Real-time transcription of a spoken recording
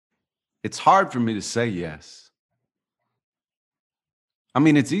It's hard for me to say yes. I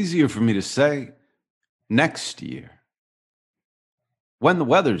mean, it's easier for me to say next year, when the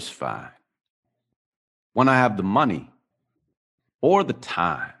weather's fine, when I have the money or the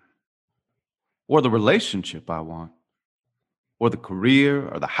time or the relationship I want or the career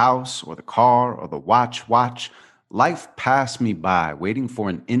or the house or the car or the watch. Life passed me by waiting for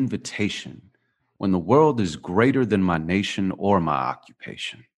an invitation when the world is greater than my nation or my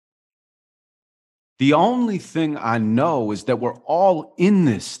occupation. The only thing I know is that we're all in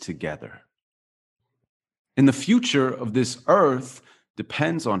this together. And the future of this earth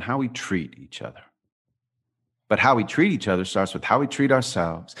depends on how we treat each other. But how we treat each other starts with how we treat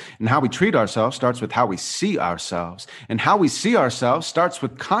ourselves. And how we treat ourselves starts with how we see ourselves. And how we see ourselves starts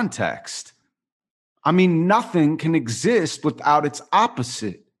with context. I mean, nothing can exist without its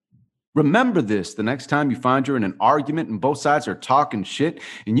opposite. Remember this the next time you find you're in an argument and both sides are talking shit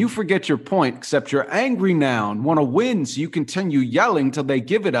and you forget your point, except you're angry now and want to win, so you continue yelling till they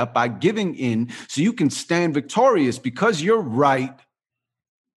give it up by giving in so you can stand victorious because you're right.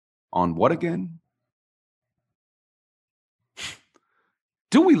 On what again?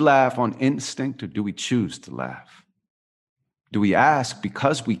 Do we laugh on instinct or do we choose to laugh? Do we ask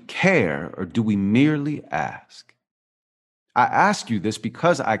because we care or do we merely ask? I ask you this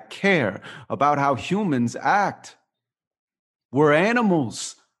because I care about how humans act. We're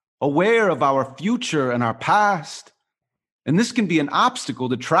animals, aware of our future and our past. And this can be an obstacle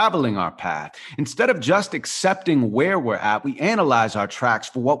to traveling our path. Instead of just accepting where we're at, we analyze our tracks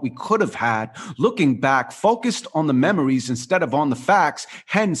for what we could have had, looking back, focused on the memories instead of on the facts,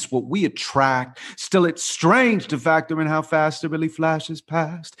 hence what we attract. Still, it's strange to factor in how fast it really flashes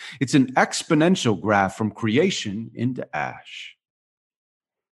past. It's an exponential graph from creation into ash.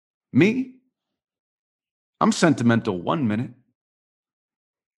 Me? I'm sentimental 1 minute.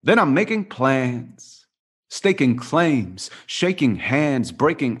 Then I'm making plans. Staking claims, shaking hands,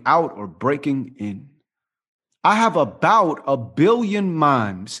 breaking out or breaking in. I have about 1 billion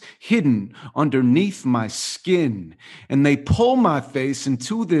mimes hidden underneath my skin, and they pull my face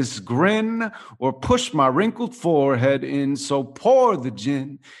into this grin or push my wrinkled forehead in. So pour the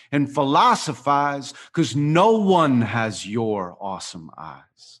gin and philosophize, 'cause no one has your awesome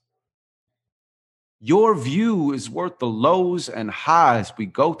eyes. Your view is worth the lows and highs we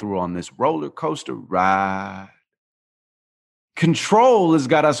go through on this roller coaster ride. Control has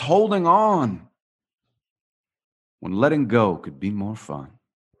got us holding on when letting go could be more fun.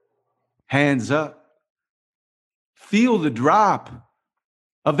 Hands up. Feel the drop.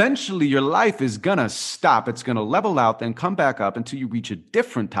 Eventually, your life is gonna stop. It's gonna level out, then come back up until you reach a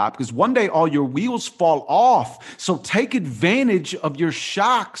different top, because one day all your wheels fall off. So take advantage of your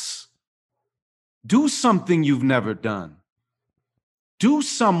shocks. Do something you've never done. Do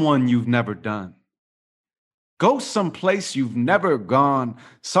someone you've never done. Go someplace you've never gone,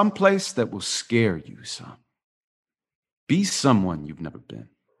 someplace that will scare you some. Be someone you've never been.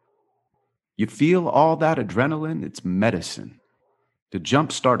 You feel all that adrenaline? It's medicine to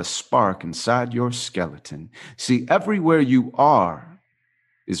jumpstart a spark inside your skeleton. See, everywhere you are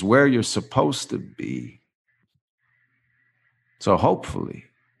is where you're supposed to be. So hopefully,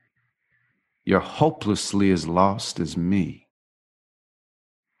 you're hopelessly as lost as me.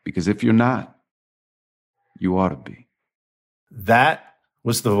 Because if you're not, you ought to be. That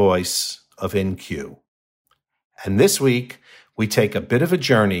was the voice of InQ. And this week, we take a bit of a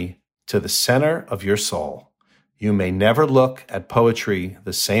journey to the center of your soul. You may never look at poetry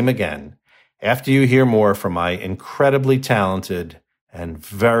the same again after you hear more from my incredibly talented and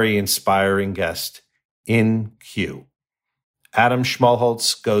very inspiring guest, InQ. Adam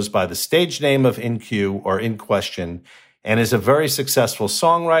Schmalholz goes by the stage name of InQ or In Question and is a very successful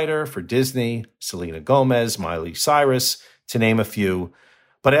songwriter for Disney, Selena Gomez, Miley Cyrus, to name a few.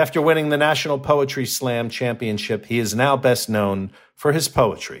 But after winning the National Poetry Slam Championship, he is now best known for his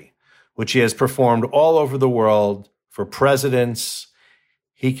poetry, which he has performed all over the world for presidents.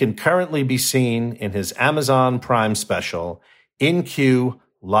 He can currently be seen in his Amazon Prime special, InQ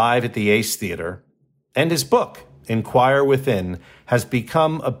Live at the Ace Theater, and his book, Inquire Within, has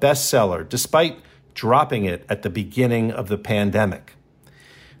become a bestseller despite dropping it at the beginning of the pandemic.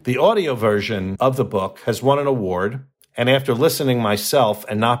 The audio version of the book has won an award, and after listening myself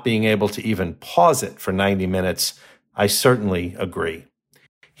and not being able to even pause it for 90 minutes, I certainly agree.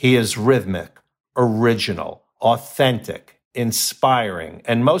 He is rhythmic, original, authentic, inspiring,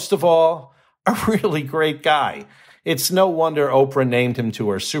 and most of all, a really great guy. It's no wonder Oprah named him to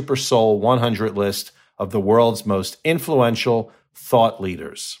her Super Soul 100 list of the world's most influential thought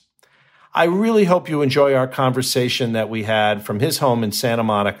leaders. I really hope you enjoy our conversation that we had from his home in Santa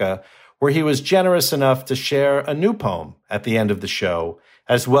Monica, where he was generous enough to share a new poem at the end of the show,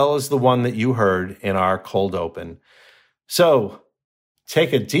 as well as the one that you heard in our cold open. So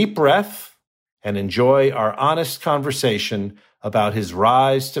take a deep breath and enjoy our honest conversation about his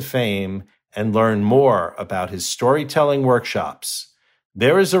rise to fame and learn more about his storytelling workshops.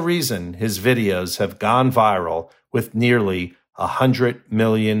 There is a reason his videos have gone viral with nearly 100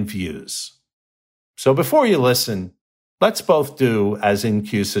 million views. So before you listen, let's both do as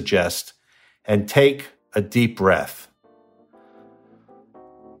InQ suggests and take a deep breath.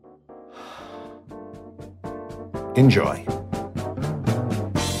 Enjoy.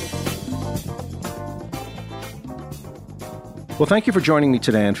 Well, thank you for joining me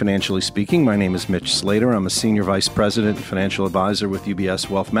today on Financially Speaking. My name is Mitch Slater. I'm a Senior Vice President and Financial Advisor with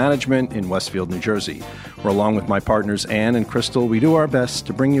UBS Wealth Management in Westfield, New Jersey, where along with my partners Ann and Crystal, we do our best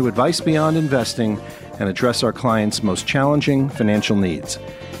to bring you advice beyond investing and address our clients' most challenging financial needs.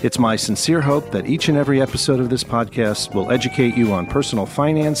 It's my sincere hope that each and every episode of this podcast will educate you on personal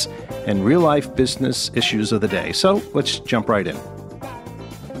finance and real-life business issues of the day. So let's jump right in.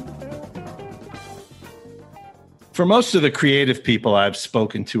 For most of the creative people I've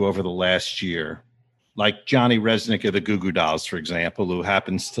spoken to over the last year, like Johnny Resnick of the Goo Goo Dolls, for example, who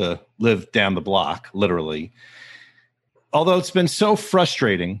happens to live down the block, literally, although it's been so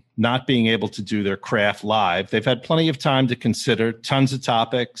frustrating not being able to do their craft live, they've had plenty of time to consider tons of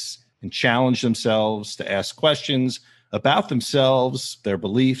topics and challenge themselves to ask questions about themselves, their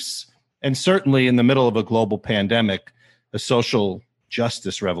beliefs, and certainly in the middle of a global pandemic, a social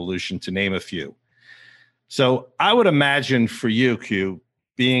justice revolution, to name a few. So I would imagine for you, Q,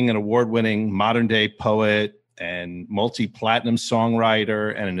 being an award-winning modern-day poet and multi-platinum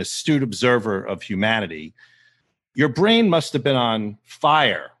songwriter and an astute observer of humanity, your brain must have been on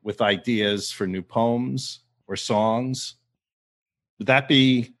fire with ideas for new poems or songs. Would that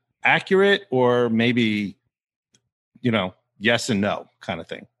be accurate, or maybe, yes and no kind of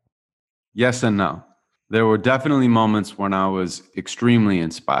thing? Yes and no. There were definitely moments when I was extremely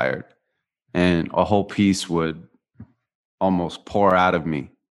inspired and a whole piece would almost pour out of me.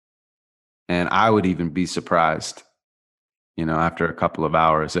 And I would even be surprised, after a couple of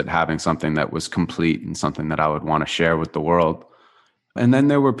hours at having something that was complete and something that I would want to share with the world. And then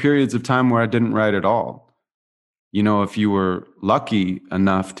there were periods of time where I didn't write at all. If you were lucky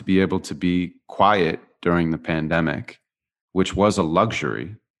enough to be able to be quiet during the pandemic, which was a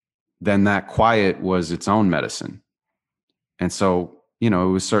luxury, then that quiet was its own medicine. And so, it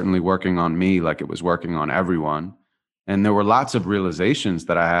was certainly working on me like it was working on everyone. And there were lots of realizations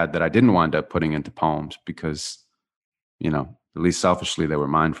that I had that I didn't wind up putting into poems because, at least selfishly, they were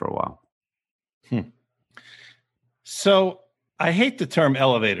mine for a while. So I hate the term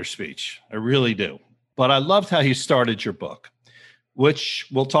elevator speech. I really do. But I loved how you started your book, which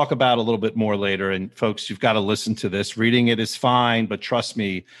we'll talk about a little bit more later. And folks, you've got to listen to this. Reading it is fine, but trust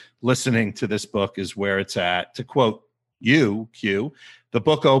me, listening to this book is where it's at. To quote you, Q, the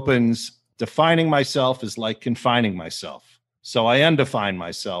book opens, "Defining myself is like confining myself. So I undefine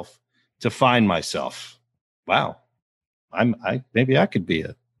myself to find myself." Wow. Maybe I could be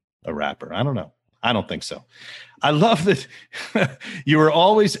a rapper. I don't know. I don't think so. I love that you were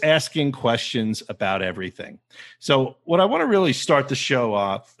always asking questions about everything. So what I want to really start the show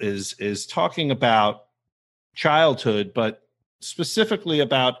off is talking about childhood, but specifically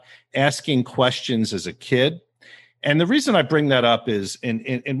about asking questions as a kid. And the reason I bring that up is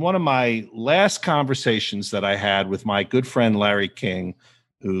in one of my last conversations that I had with my good friend Larry King,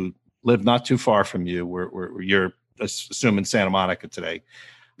 who lived not too far from you, where you're assuming Santa Monica today.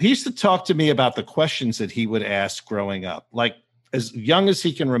 He used to talk to me about the questions that he would ask growing up, like as young as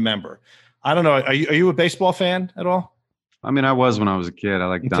he can remember. I don't know. Are you a baseball fan at all? I mean, I was when I was a kid. I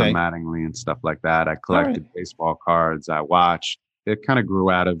liked Don Mattingly and stuff like that. I collected baseball cards. I watched. It kind of grew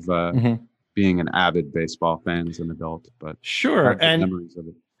out of being an avid baseball fan as an adult. But sure, and memories of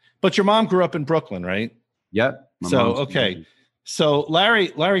it. But your mom grew up in Brooklyn, right? Yep. So okay. So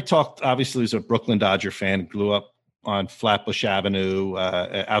Larry talked. Obviously, he's a Brooklyn Dodger fan. Grew up on Flatbush Avenue,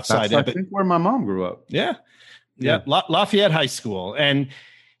 outside. That's, I think, where my mom grew up. Yeah. Lafayette High School. And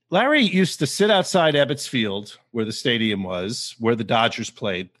Larry used to sit outside Ebbets Field, where the stadium was, where the Dodgers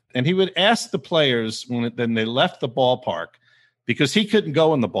played. And he would ask the players when they left the ballpark, because he couldn't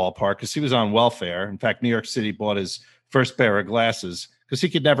go in the ballpark because he was on welfare. In fact, New York City bought his first pair of glasses because he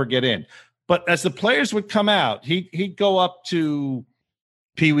could never get in. But as the players would come out, he'd go up to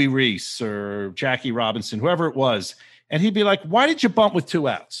Pee Wee Reese or Jackie Robinson, whoever it was, and he'd be like, "Why did you bunt with 2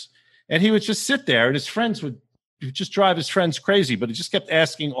 outs?" And he would just sit there, and his friends would just drive his friends crazy, but he just kept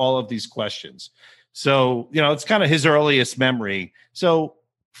asking all of these questions. So, it's kind of his earliest memory. So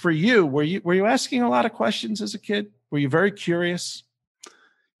for you, were you asking a lot of questions as a kid? Were you very curious?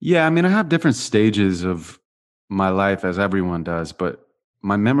 Yeah, I mean, I have different stages of my life as everyone does, but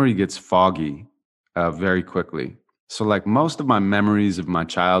my memory gets foggy very quickly. So, like, most of my memories of my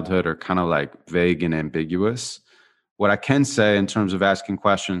childhood are kind of like vague and ambiguous. What I can say in terms of asking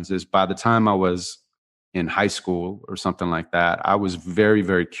questions is by the time I was in high school or something like that, I was very,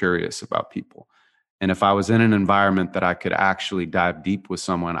 very curious about people. And if I was in an environment that I could actually dive deep with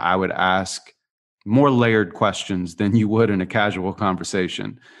someone, I would ask more layered questions than you would in a casual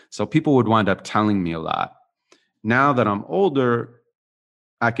conversation. So people would wind up telling me a lot. Now that I'm older,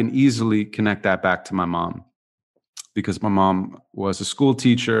 I can easily connect that back to my mom because my mom was a school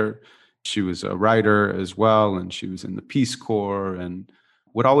teacher. She was a writer as well, and she was in the Peace Corps and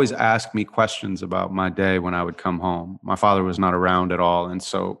would always ask me questions about my day when I would come home. My father was not around at all. And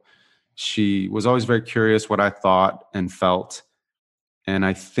so she was always very curious what I thought and felt. And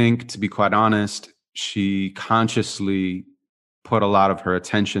I think, to be quite honest, she consciously put a lot of her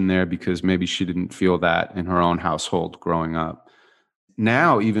attention there because maybe she didn't feel that in her own household growing up.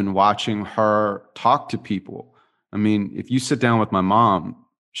 Now, even watching her talk to people, I mean, if you sit down with my mom,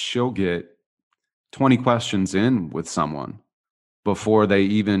 she'll get 20 questions in with someone before they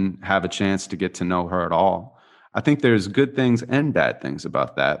even have a chance to get to know her at all. I think there's good things and bad things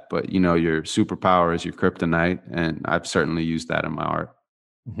about that, but your superpower is your kryptonite, and I've certainly used that in my art.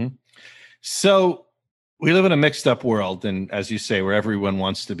 Mm-hmm. So we live in a mixed up world, and as you say, where everyone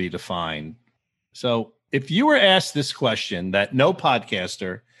wants to be defined. So if you were asked this question that no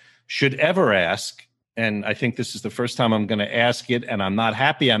podcaster should ever ask, and I think this is the first time I'm going to ask it, and I'm not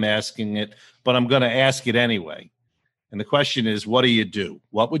happy I'm asking it, but I'm going to ask it anyway. And the question is, what do you do?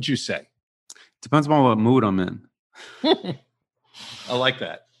 What would you say? Depends on what mood I'm in. I like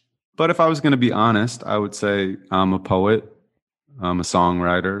that. But if I was going to be honest, I would say I'm a poet, I'm a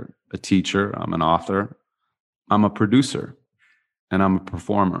songwriter, a teacher, I'm an author, I'm a producer, and I'm a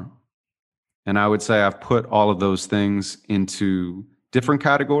performer. And I would say I've put all of those things into different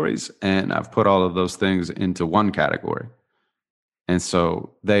categories, and I've put all of those things into one category. And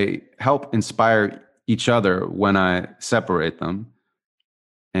so they help inspire each other when I separate them.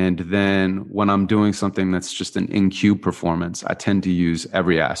 And then when I'm doing something that's just an in-cue performance, I tend to use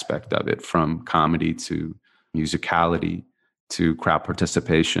every aspect of it, from comedy to musicality to crowd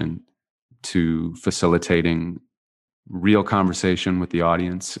participation to facilitating real conversation with the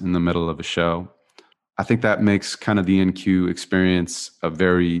audience in the middle of a show. I think that makes kind of the in-cue experience a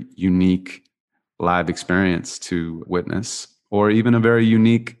very unique live experience to witness, or even a very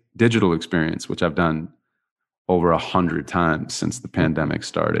unique digital experience, which I've done over 100 times since the pandemic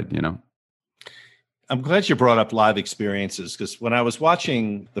started. I'm glad you brought up live experiences, because when I was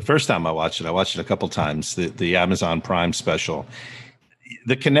watching, the first time I watched it a couple times, the Amazon Prime special,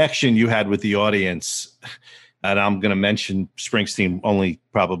 the connection you had with the audience, and I'm going to mention Springsteen only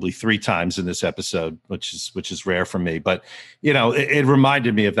probably 3 times in this episode, which is rare for me, but it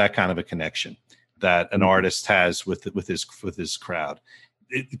reminded me of that kind of a connection that an artist has with his crowd.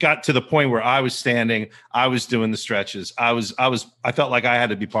 It got to the point where I was standing, I was doing the stretches, I felt like I had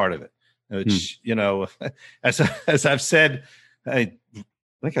to be part of it. Which, as I've said, I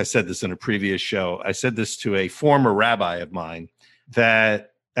think I said this in a previous show. I said this to a former rabbi of mine,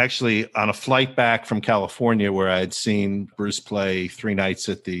 that actually on a flight back from California, where I had seen Bruce play 3 nights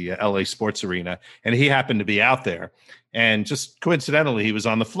at the LA Sports Arena, and he happened to be out there, and just coincidentally, he was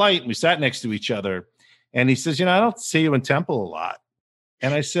on the flight and we sat next to each other, and he says, I don't see you in Temple a lot.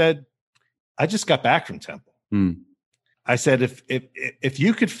 And I said, I just got back from Temple. I said, if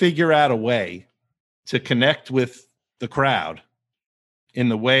you could figure out a way to connect with the crowd in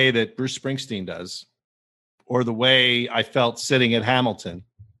the way that Bruce Springsteen does, or the way I felt sitting at Hamilton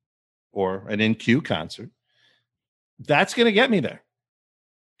or an in-cue concert, that's going to get me there.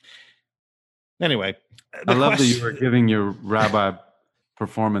 Anyway, I love that you were giving your rabbi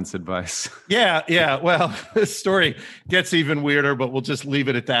performance advice. Yeah. Well, this story gets even weirder, but we'll just leave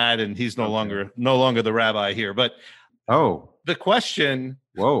it at that. And he's no longer the rabbi here. But the question.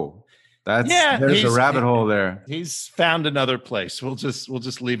 Whoa, there's a rabbit hole there. He's found another place. We'll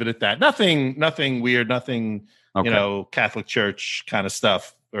just leave it at that. Nothing weird. Nothing. Catholic Church kind of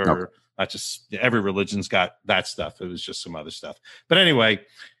stuff, or not just every religion's got that stuff. It was just some other stuff. But anyway,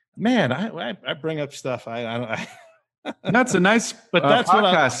 man, I bring up stuff. That's a nice but that's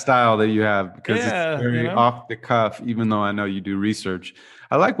podcast style that you have, because it's very off the cuff, even though I know you do research.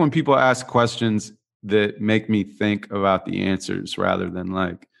 I like when people ask questions that make me think about the answers, rather than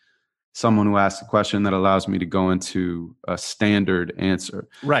like someone who asks a question that allows me to go into a standard answer.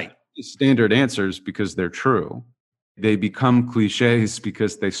 Right. Standard answers because they're true, They become cliches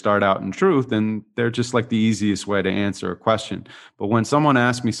because they start out in truth, and they're just like the easiest way to answer a question. But when someone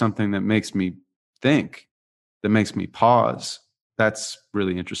asks me something that makes me think, that makes me pause, that's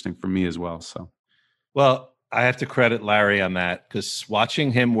really interesting for me as well. So, Well, I have to credit Larry on that, because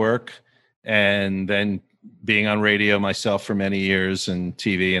watching him work and then being on radio myself for many years and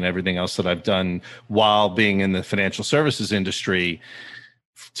TV and everything else that I've done while being in the financial services industry,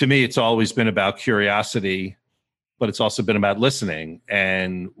 to me, it's always been about curiosity, but it's also been about listening.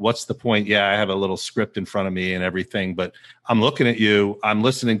 And what's the point? Yeah, I have a little script in front of me and everything, but I'm looking at you, I'm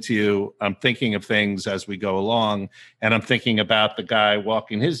listening to you, I'm thinking of things as we go along, and I'm thinking about the guy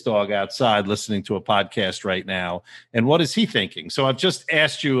walking his dog outside listening to a podcast right now. And what is he thinking? So I've just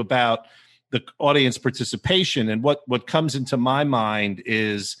asked you about the audience participation, and what comes into my mind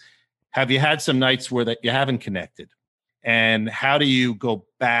is, have you had some nights where that you haven't connected? And how do you go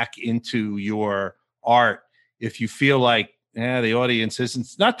back into your art if you feel like, the audience isn't,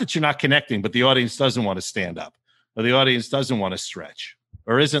 not that you're not connecting, but the audience doesn't want to stand up, or the audience doesn't want to stretch,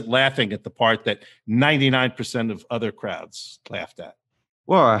 or isn't laughing at the part that 99% of other crowds laughed at?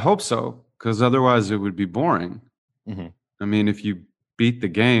 well, I hope so, because otherwise it would be boring. Mm-hmm. I mean, if you beat the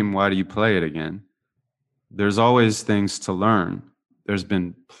game, why do you play it again? There's always things to learn. There's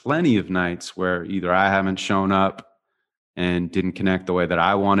been plenty of nights where either I haven't shown up and didn't connect the way that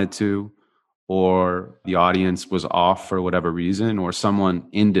I wanted to, or the audience was off for whatever reason, or someone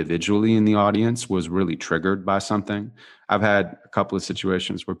individually in the audience was really triggered by something. I've had a couple of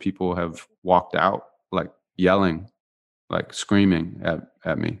situations where people have walked out, like yelling, like screaming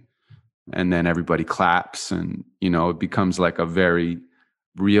at me. And then everybody claps, and, it becomes like a very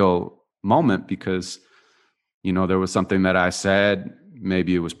real moment because, there was something that I said.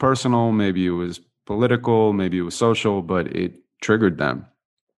 Maybe it was personal, maybe it was political, maybe it was social, but it triggered them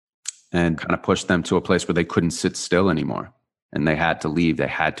and kind of pushed them to a place where they couldn't sit still anymore, and they had to leave. They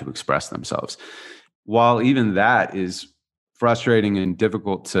had to express themselves. While even that is frustrating and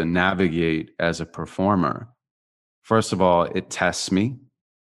difficult to navigate as a performer, first of all, it tests me.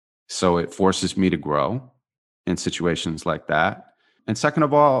 So it forces me to grow in situations like that. And second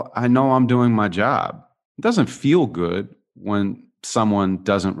of all, I know I'm doing my job. It doesn't feel good when someone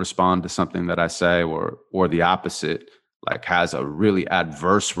doesn't respond to something that I say, or the opposite, like has a really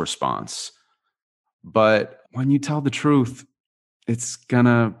adverse response. But when you tell the truth, it's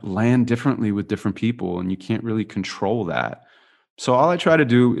gonna land differently with different people, and you can't really control that. So all I try to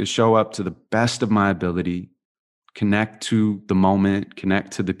do is show up to the best of my ability, connect to the moment,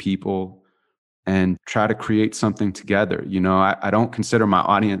 connect to the people, and try to create something together. I don't consider my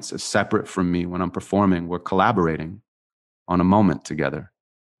audience as separate from me when I'm performing. We're collaborating on a moment together.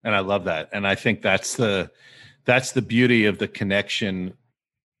 And I love that. And I think that's the beauty of the connection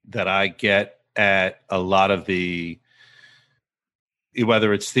that I get at a lot of the,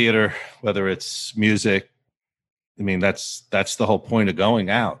 whether it's theater, whether it's music. I mean, that's the whole point of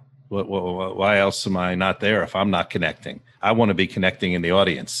going out. Why else am I not there if I'm not connecting? I want to be connecting in the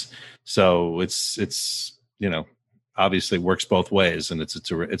audience. So it's obviously works both ways, and it's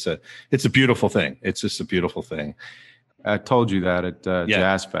a beautiful thing. It's just a beautiful thing. I told you that at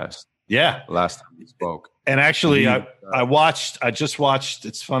Jazz Fest. Yeah, last time we spoke. And actually, I just watched.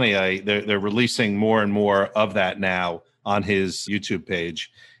 It's funny. They're releasing more and more of that now on his YouTube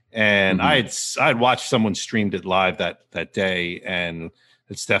page, and I'd watched someone streamed it live that day, and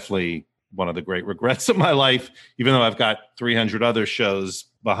it's definitely one of the great regrets of my life. Even though I've got 300 other shows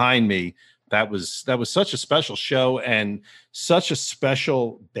behind me, that was such a special show and such a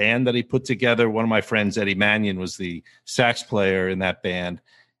special band that he put together. One of my friends, Eddie Mannion, was the sax player in that band.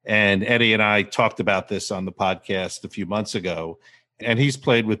 And Eddie and I talked about this on the podcast a few months ago. And he's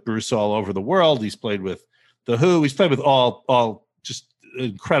played with Bruce all over the world. He's played with The Who. He's played with all just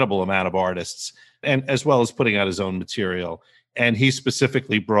incredible amount of artists, and as well as putting out his own material. And he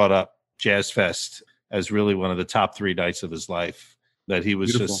specifically brought up Jazz Fest as really one of the top 3 nights of his life. That he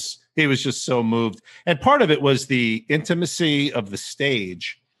was just so moved. And part of it was the intimacy of the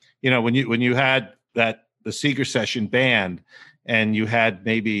stage. When you had the Seeger Session band, and you had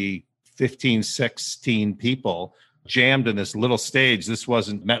maybe 15, 16 people jammed in this little stage. This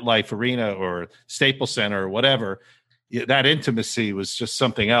wasn't MetLife Arena or Staples Center or whatever. That intimacy was just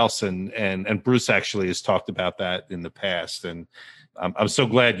something else. And Bruce actually has talked about that in the past. And I'm so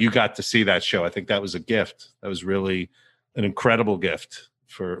glad you got to see that show. I think that was a gift. That was really an incredible gift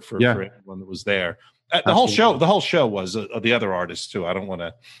for everyone that was there. The whole show was the other artists too. I don't want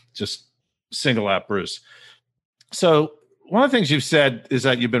to just single out Bruce. So one of the things you've said is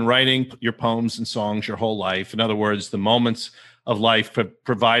that you've been writing your poems and songs your whole life. In other words, the moments of life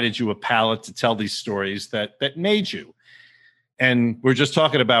provided you a palette to tell these stories that made you. And we're just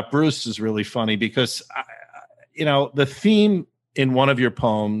talking about Bruce is really funny because, the theme in one of your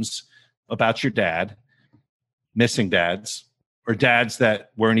poems about your dad, missing dads, or dads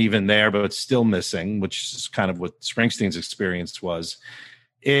that weren't even there but still missing, which is kind of what Springsteen's experience was.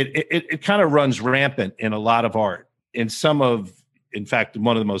 It kind of runs rampant in a lot of art. In fact,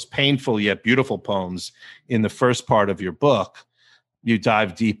 one of the most painful yet beautiful poems in the first part of your book, you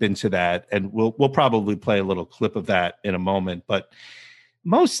dive deep into that, and we'll probably play a little clip of that in a moment. But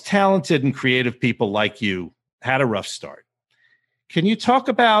most talented and creative people like you had a rough start. Can you talk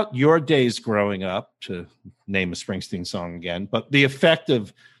about your days growing up, to name a Springsteen song again, but the effect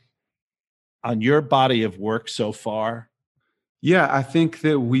on your body of work so far? Yeah, I think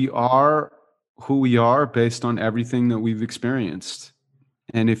that we are who we are based on everything that we've experienced.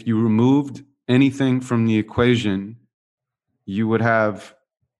 And if you removed anything from the equation, you would have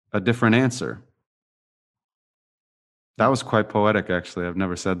a different answer. That was quite poetic, actually. I've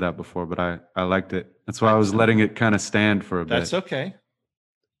never said that before, but I liked it. That's why I was letting it kind of stand for a bit. That's okay.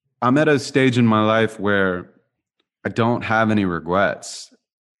 I'm at a stage in my life where I don't have any regrets.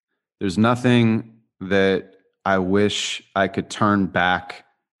 There's nothing that I wish I could turn back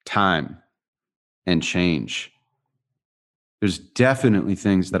time and change. There's definitely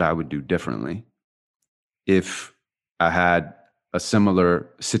things that I would do differently if I had a similar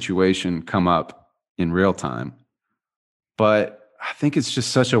situation come up in real time. But I think it's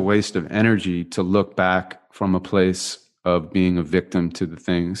just such a waste of energy to look back from a place of being a victim to the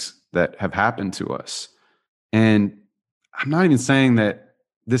things that have happened to us. And I'm not even saying that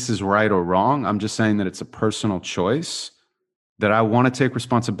this is right or wrong. I'm just saying that it's a personal choice, that I want to take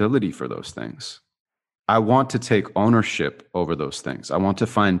responsibility for those things. I want to take ownership over those things. I want to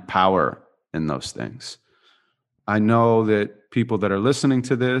find power in those things. I know that people that are listening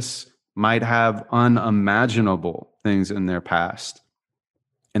to this might have unimaginable things in their past.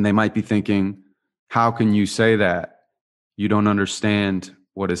 And they might be thinking, how can you say that? You don't understand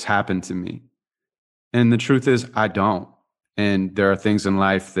what has happened to me. And the truth is, I don't. And there are things in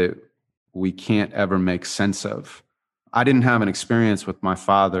life that we can't ever make sense of. I didn't have an experience with my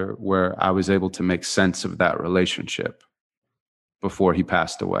father where I was able to make sense of that relationship before he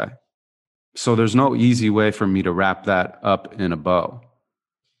passed away. So there's no easy way for me to wrap that up in a bow,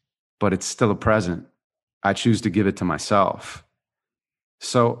 but it's still a present. I choose to give it to myself.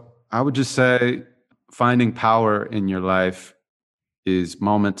 So I would just say finding power in your life is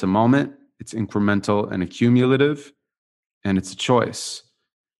moment to moment. It's incremental and accumulative, and it's a choice.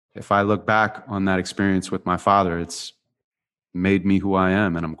 If I look back on that experience with my father, it's made me who I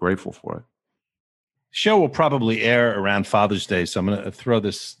am, and I'm grateful for it. Show will probably air around Father's Day, so I'm going to throw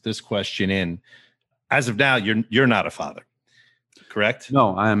this question in. As of now, you're not a father, correct?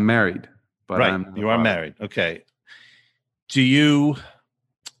 No, I am married, but right, you are married. Okay. Do you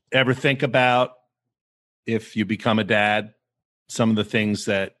ever think about, if you become a dad, some of the things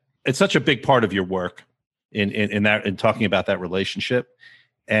that it's such a big part of your work in talking about that relationship,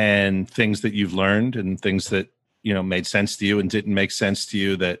 and things that you've learned and things that made sense to you and didn't make sense to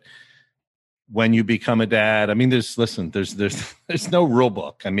you, that when you become a dad, I mean, there's no rule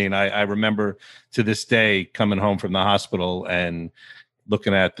book. I mean, I remember to this day coming home from the hospital and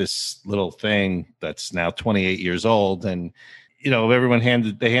looking at this little thing that's now 28 years old. And, everyone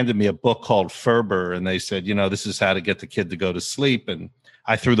handed me a book called Ferber, and they said, this is how to get the kid to go to sleep. And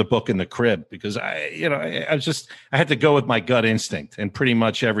I threw the book in the crib because I had to go with my gut instinct, and pretty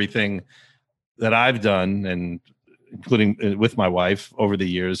much everything that I've done, and including with my wife over the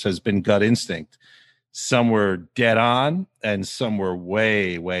years, has been gut instinct. Some were dead on and some were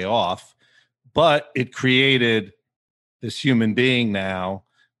way, way off, but it created this human being now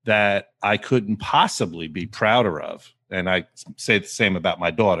that I couldn't possibly be prouder of. And I say the same about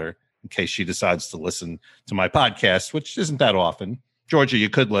my daughter, in case she decides to listen to my podcast, which isn't that often. Georgia, you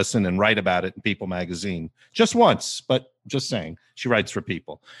could listen and write about it in People magazine just once, but just saying, she writes for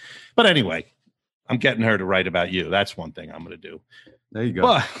People. But anyway, I'm getting her to write about you. That's one thing I'm going to do. There you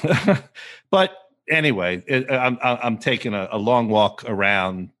go. But anyway, I'm taking a long walk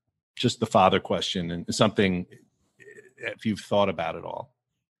around just the father question, and something, if you've thought about it all.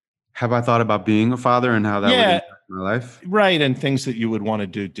 Have I thought about being a father and how that would impact my life? Right, and things that you would want to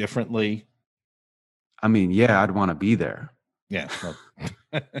do differently. I mean, yeah, I'd want to be there. Yeah. Well,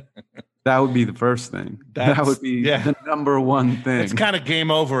 that would be the first thing. That would be the number one thing. It's kind of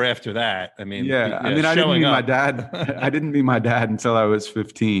game over after that. I mean, I didn't meet my dad. I didn't meet my dad until I was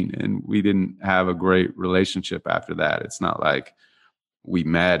 15, and we didn't have a great relationship after that. It's not like we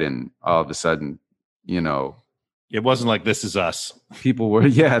met and all of a sudden, It wasn't like This Is Us. People were,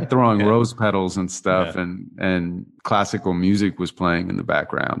 throwing Yeah. rose petals and stuff, Yeah. and classical music was playing in the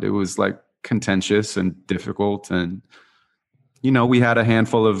background. It was like contentious and difficult. And, we had a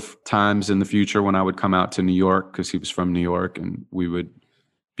handful of times in the future when I would come out to New York because he was from New York, and we would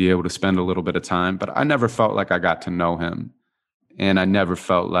be able to spend a little bit of time. But I never felt like I got to know him. And I never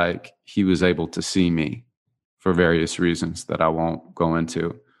felt like he was able to see me for various reasons that I won't go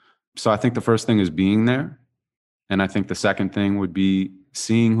into. So I think the first thing is being there. And I think the second thing would be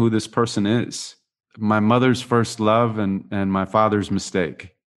seeing who this person is. My mother's first love and my father's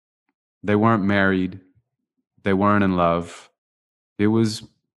mistake. They weren't married. They weren't in love. It was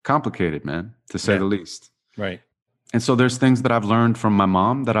complicated, man, to say the least. Right. And so there's things that I've learned from my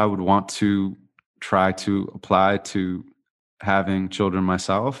mom that I would want to try to apply to having children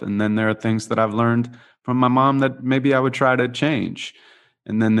myself. And then there are things that I've learned from my mom that maybe I would try to change.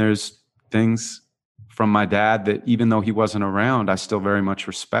 And then there's things from my dad that even though he wasn't around, I still very much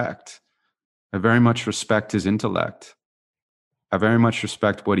respect. I very much respect his intellect. I very much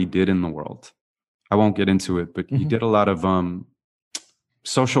respect what he did in the world. I won't get into it, but he did a lot of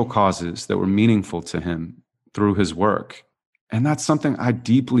social causes that were meaningful to him through his work. And that's something I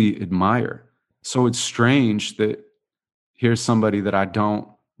deeply admire. So it's strange that here's somebody that I don't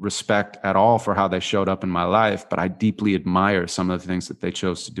respect at all for how they showed up in my life, but I deeply admire some of the things that they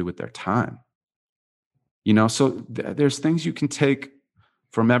chose to do with their time. So there's things you can take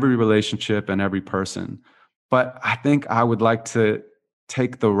from every relationship and every person. But I think I would like to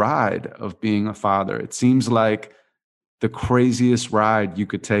take the ride of being a father. It seems like the craziest ride you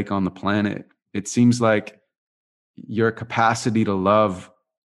could take on the planet. It seems like your capacity to love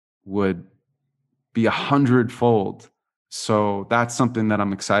would be 100-fold. So that's something that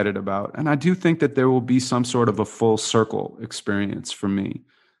I'm excited about. And I do think that there will be some sort of a full circle experience for me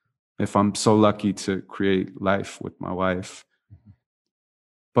if I'm so lucky to create life with my wife.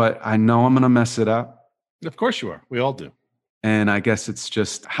 But I know I'm going to mess it up. Of course you are. We all do. And I guess it's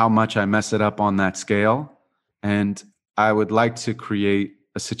just how much I mess it up on that scale. And I would like to create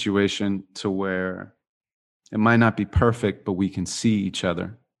a situation to where it might not be perfect, but we can see each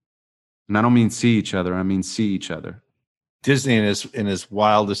other. And I don't mean see each other. I mean see each other. Disney in his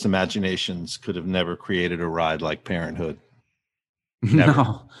wildest imaginations could have never created a ride like Parenthood.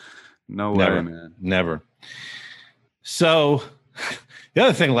 Never. No Never. way, man. Never. So the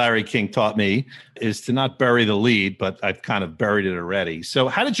other thing Larry King taught me is to not bury the lead, but I've kind of buried it already. So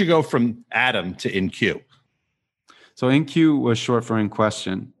how did you go from Adam to InQ? So InQ was short for In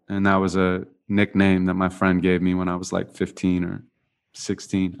Question. And that was a nickname that my friend gave me when I was like 15 or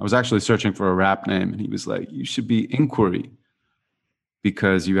 16. I was actually searching for a rap name, and he was like, you should be Inquiry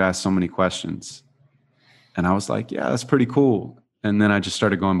because you ask so many questions. And I was like, yeah, that's pretty cool. And then I just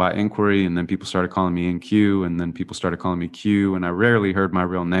started going by Inquiry, and then people started calling me InQ, and then people started calling me Q, and I rarely heard my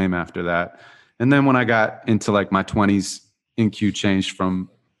real name after that. And then when I got into like my 20s, InQ changed from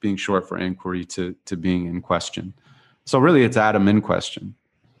being short for Inquiry to being In Question. So really it's Adam In Question.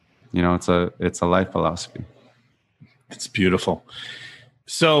 It's a life philosophy. It's beautiful.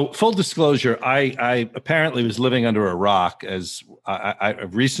 So full disclosure, I apparently was living under a rock as I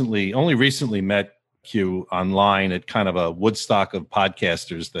only recently met Q online at kind of a Woodstock of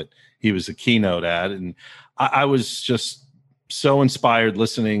podcasters that he was a keynote at. And I was just so inspired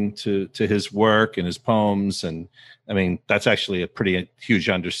listening to his work and his poems. And I mean, that's actually a pretty huge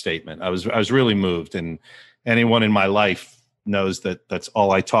understatement. I was really moved, and anyone in my life knows that that's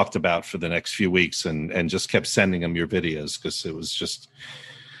all I talked about for the next few weeks, and just kept sending him your videos because it was just,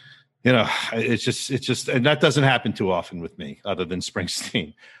 it's just, and that doesn't happen too often with me other than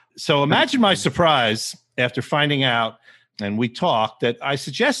Springsteen. So imagine my surprise after finding out, and we talked, that I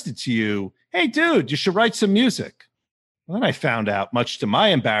suggested to you, hey, dude, you should write some music. And then I found out, much to my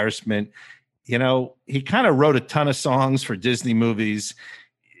embarrassment, he kind of wrote a ton of songs for Disney movies.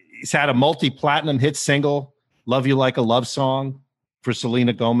 He's had a multi-platinum hit single, Love You Like a Love Song, for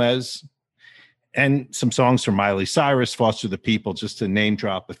Selena Gomez, and some songs from Miley Cyrus, Foster the People, just to name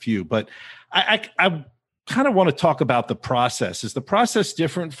drop a few. But I kind of want to talk about the process. Is the process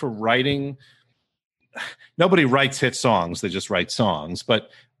different for writing? Nobody writes hit songs. They just write songs. But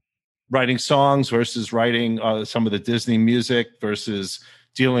writing songs versus writing some of the Disney music versus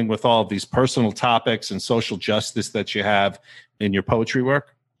dealing with all of these personal topics and social justice that you have in your poetry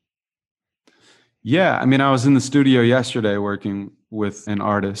work? Yeah, I mean, I was in the studio yesterday working with an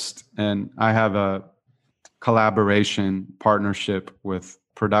artist, and I have a collaboration partnership with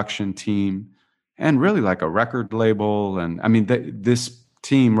production team and really like a record label. And I mean, this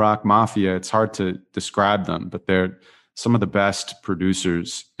team, Rock Mafia, it's hard to describe them, but they're some of the best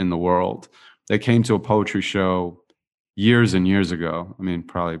producers in the world. They came to a poetry show years and years ago. I mean,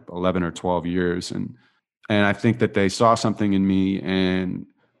 probably 11 or 12 years. And I think that they saw something in me and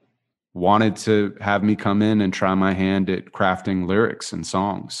wanted to have me come in and try my hand at crafting lyrics and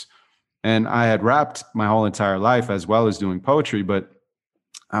songs. And I had rapped my whole entire life as well as doing poetry, but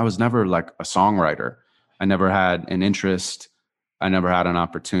I was never like a songwriter. I never had an interest. I never had an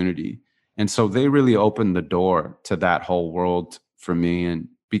opportunity. And so they really opened the door to that whole world for me. And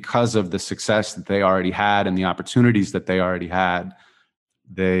because of the success that they already had and the opportunities that they already had,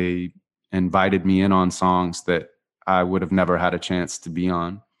 they invited me in on songs that I would have never had a chance to be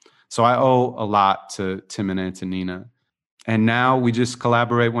on. So I owe a lot to Tim and Antonina. And now we just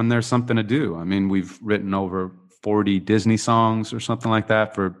collaborate when there's something to do. I mean, we've written over 40 Disney songs or something like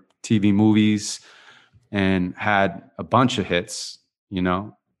that for TV movies and had a bunch of hits, you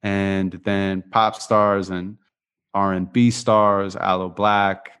know, and then pop stars and R&B stars, Aloe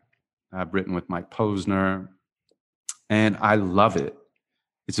Black. I've written with Mike Posner, and I love it.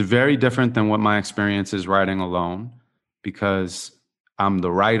 It's very different than what my experience is writing alone, because I'm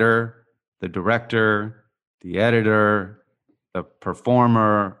the writer, the director, the editor, the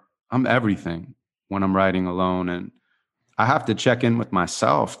performer. I'm everything when I'm writing alone. And I have to check in with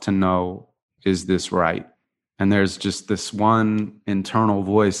myself to know, is this right? And there's just this one internal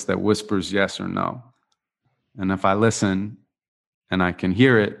voice that whispers yes or no. And if I listen and I can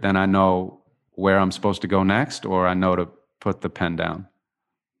hear it, then I know where I'm supposed to go next, or I know to put the pen down.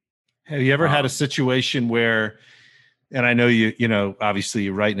 Have you ever had a situation where, and I know you know, obviously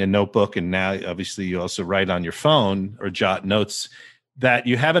you write in a notebook, and now obviously you also write on your phone or jot notes, that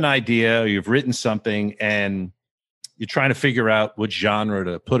you have an idea or you've written something and you're trying to figure out what genre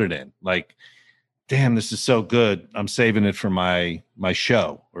to put it in? Like, damn, this is so good, I'm saving it for my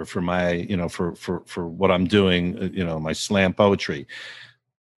show, or for my, you know, for what I'm doing, you know, my slam poetry.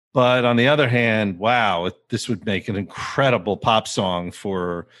 But on the other hand, wow, this would make an incredible pop song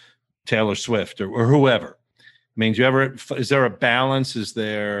for Taylor Swift or whoever. I mean, is there a balance? Is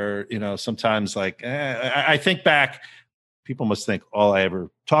there, you know, sometimes like, I think back, people must think all I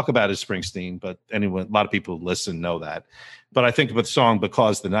ever talk about is Springsteen, but anyone, a lot of people who listen know that. But I think of the song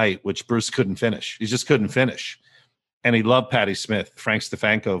Because the Night, which Bruce couldn't finish. He just couldn't finish. And he loved Patti Smith. Frank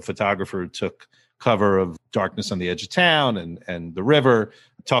Stefanko, photographer, took cover of Darkness on the Edge of Town and The River.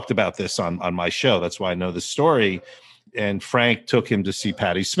 Talked about this on my show. That's why I know the story. And Frank took him to see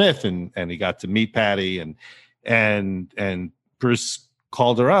Patti Smith, and he got to meet Patti, and Bruce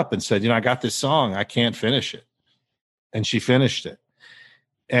called her up and said, you know, I got this song, I can't finish it. And she finished it.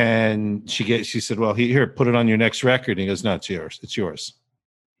 And she said, well, here, put it on your next record. And he goes, no, it's yours. It's yours.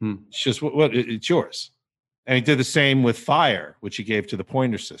 She goes, what? It's yours. And he did the same with Fire, which he gave to the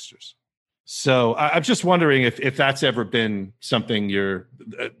Pointer Sisters. So I'm just wondering if that's ever been something you're,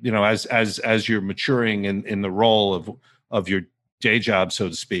 you know, as you're maturing in the role of your day job, so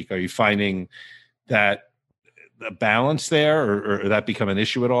to speak, are you finding that a balance there, or that become an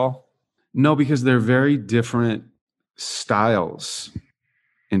issue at all? No, because they're very different styles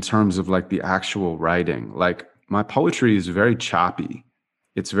in terms of like the actual writing. Like my poetry is very choppy.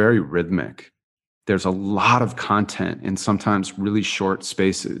 It's very rhythmic. There's a lot of content in sometimes really short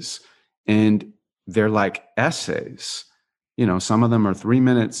spaces. And they're like essays. You know, some of them are 3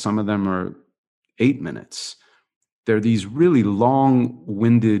 minutes, some of them are 8 minutes. They're these really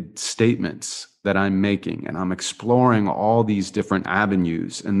long-winded statements that I'm making, and I'm exploring all these different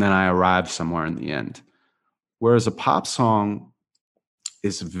avenues, and then I arrive somewhere in the end. Whereas a pop song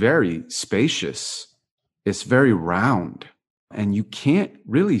is very spacious. It's very round, and you can't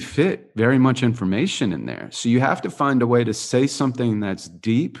really fit very much information in there. So you have to find a way to say something that's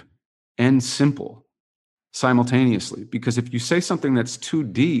deep and simple simultaneously. Because if you say something that's too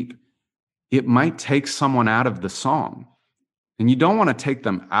deep, it might take someone out of the song. And you don't want to take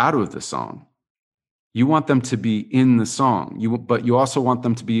them out of the song. You want them to be in the song. But you also want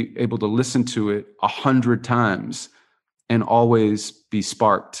them to be able to listen to it 100 times and always be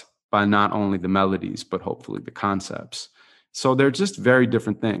sparked by not only the melodies, but hopefully the concepts. So they're just very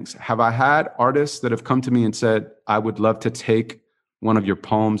different things. Have I had artists that have come to me and said, I would love to take one of your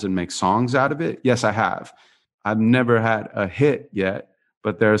poems and make songs out of it? Yes, I have. I've never had a hit yet,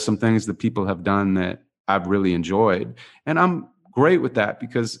 but there are some things that people have done that I've really enjoyed. And I'm great with that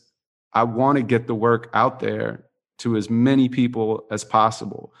because I want to get the work out there to as many people as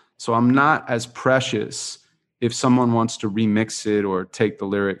possible. So I'm not as precious if someone wants to remix it or take the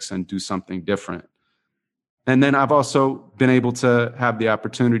lyrics and do something different. And then I've also been able to have the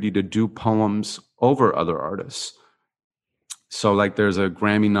opportunity to do poems over other artists. So like there's a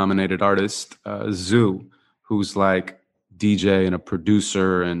Grammy nominated artist, Zoo, who's like DJ and a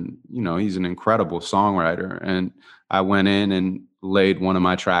producer, and he's an incredible songwriter. And I went in and laid one of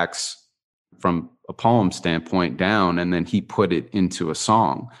my tracks from a poem standpoint down, and then he put it into a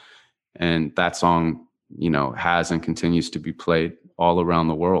song. And that song, has and continues to be played all around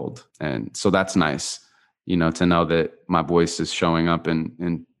the world. And so that's nice, to know that my voice is showing up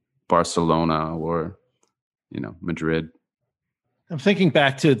in Barcelona or, Madrid. I'm thinking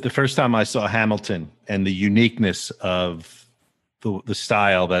back to the first time I saw Hamilton and the uniqueness of the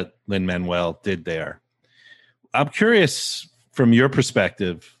style that Lin-Manuel did there. I'm curious, from your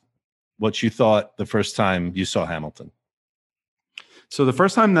perspective, what you thought the first time you saw Hamilton. So the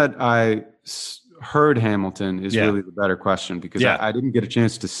first time that I heard Hamilton is really the better question, because I didn't get a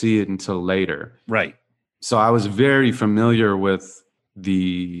chance to see it until later. Right. So I was very familiar with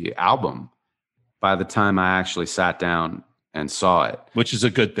the album by the time I actually sat down and saw it, which is a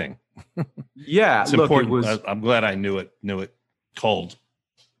good thing. Yeah, it's important. I'm glad I knew it cold.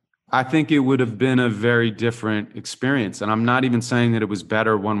 I think it would have been a very different experience. And I'm not even saying that it was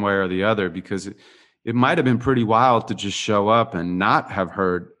better one way or the other, because it might have been pretty wild to just show up and not have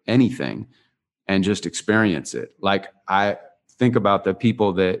heard anything and just experience it. Like, I think about the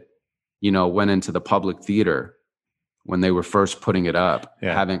people that, went into the public theater when they were first putting it up,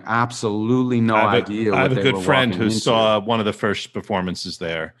 having absolutely no idea. I have a good friend who saw one of the first performances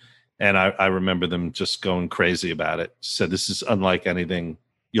there. And I remember them just going crazy about it. Said, this is unlike anything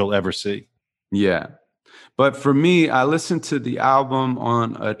you'll ever see. Yeah. But for me, I listened to the album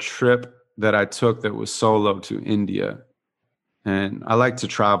on a trip that I took that was solo to India. And I like to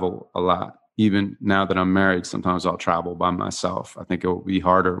travel a lot. Even now that I'm married, sometimes I'll travel by myself. I think it will be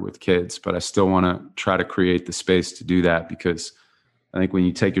harder with kids, but I still want to try to create the space to do that, because I think when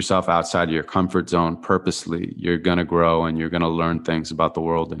you take yourself outside of your comfort zone purposely, you're going to grow and you're going to learn things about the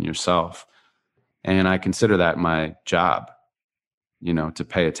world and yourself. And I consider that my job, to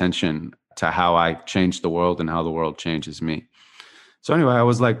pay attention to how I change the world and how the world changes me. So anyway, I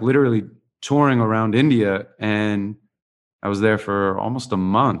was like literally touring around India, and I was there for almost a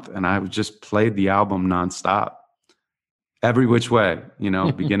month, and I just played the album nonstop, every which way,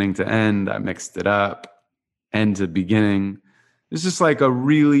 beginning to end. I mixed it up, end to beginning. It's just like a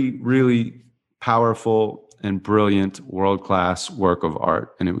really, really powerful and brilliant world-class work of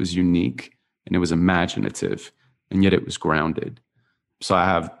art. And it was unique, and it was imaginative, and yet it was grounded. So I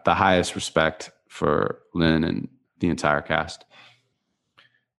have the highest respect for Lin and the entire cast.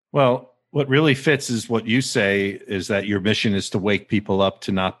 Well, what really fits is what you say, is that your mission is to wake people up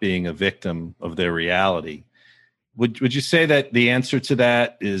to not being a victim of their reality. Would you say that the answer to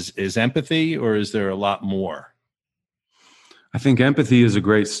that is empathy, or is there a lot more? I think empathy is a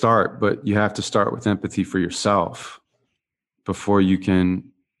great start, but you have to start with empathy for yourself before you can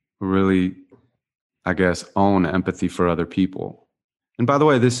really, I guess, own empathy for other people. And by the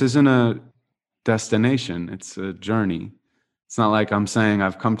way, this isn't a destination, it's a journey. It's not like I'm saying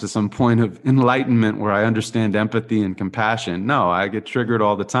I've come to some point of enlightenment where I understand empathy and compassion. No, I get triggered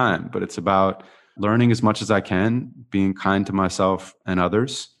all the time, but it's about learning as much as I can, being kind to myself and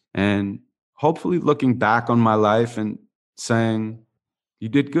others, and hopefully looking back on my life and saying, you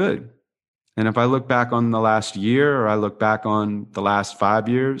did good. And if I look back on the last year, or I look back on the last 5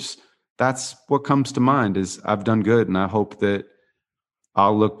 years, that's what comes to mind, is I've done good. And I hope that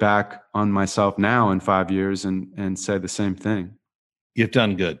I'll look back on myself now in 5 years and say the same thing. You've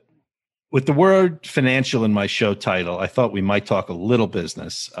done good. With the word financial in my show title, I thought we might talk a little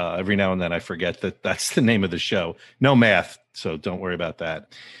business. Every now and then I forget that that's the name of the show. No math, so don't worry about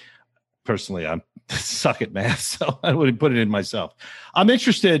that. Personally, I suck at math, so I wouldn't put it in myself. I'm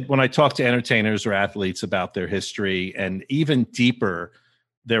interested when I talk to entertainers or athletes about their history, and even deeper,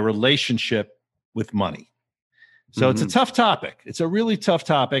 their relationship with money. So It's a tough topic. It's a really tough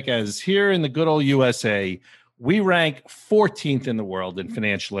topic, as here in the good old USA, we rank 14th in the world in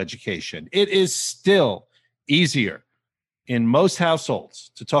financial education. It is still easier in most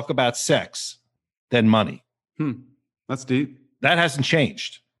households to talk about sex than money. That's deep. That hasn't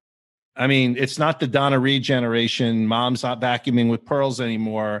changed. I mean, it's not the Donna Reed generation. Mom's not vacuuming with pearls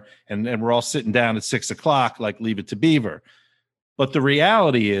anymore, and we're all sitting down at 6 o'clock like Leave It to Beaver. But the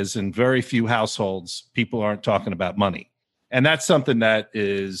reality is, in very few households, people aren't talking about money. And that's something that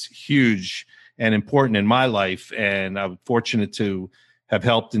is huge and important in my life. And I'm fortunate to have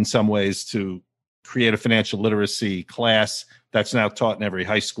helped in some ways to create a financial literacy class that's now taught in every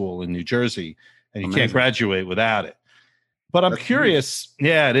high school in New Jersey. And you Amazing. Can't graduate without it. But I'm curious.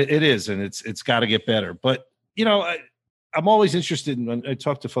 Yeah, it is. And it's got to get better. But, I'm always interested in, when I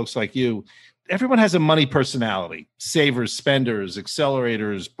talk to folks like you, everyone has a money personality: savers, spenders,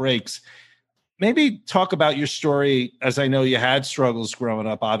 accelerators, brakes. maybe talk about your story, as I know you had struggles growing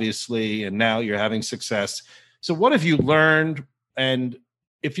up, obviously, and now you're having success. So what have you learned? And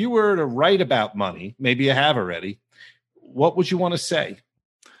if you were to write about money, maybe you have already, what would you want to say?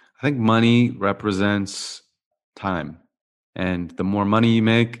 I think money represents time. And the more money you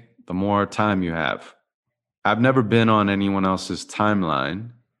make, the more time you have. I've never been on anyone else's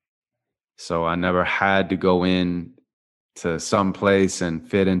timeline. So I never had to go in to some place and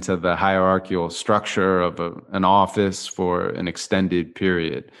fit into the hierarchical structure of an office for an extended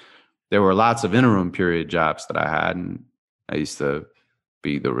period. There were lots of interim period jobs that I had. And I used to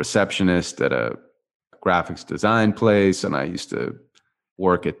be the receptionist at a graphics design place. And I used to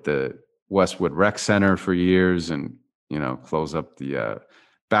work at the Westwood Rec Center for years and, close up the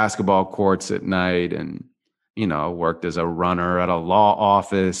basketball courts at night. And, worked as a runner at a law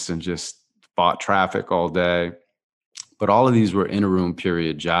office and just fought traffic all day. But all of these were interim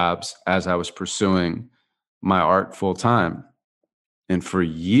period jobs as I was pursuing my art full time. And for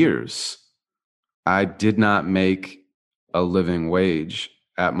years, I did not make a living wage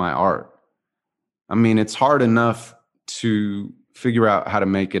at my art. I mean, it's hard enough to figure out how to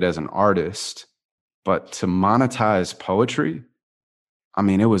make it as an artist, but to monetize poetry, I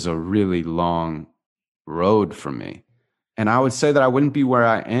mean, it was a really long road for me. And I would say that I wouldn't be where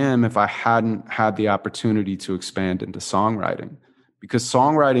I am if I hadn't had the opportunity to expand into songwriting, because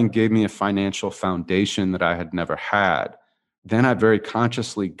songwriting gave me a financial foundation that I had never had. Then I very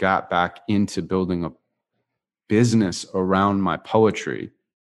consciously got back into building a business around my poetry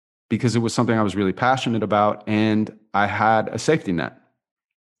because it was something I was really passionate about, and I had a safety net.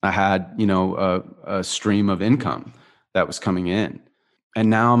 I had, a stream of income that was coming in. And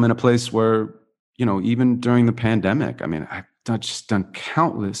now I'm in a place where, even during the pandemic, I mean, I've just done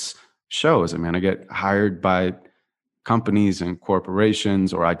countless shows. I mean, I get hired by companies and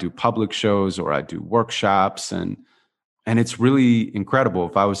corporations, or I do public shows, or I do workshops. And it's really incredible.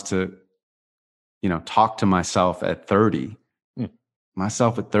 If I was to, talk to myself at 30,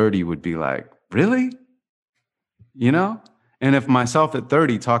 myself at 30 would be like, really? And if myself at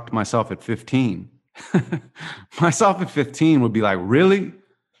 30 talked to myself at 15, myself at 15 would be like, really?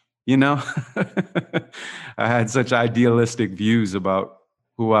 I had such idealistic views about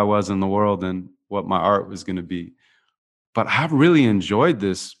who I was in the world and what my art was going to be. But I've really enjoyed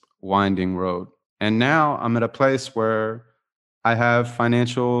this winding road. And now I'm at a place where I have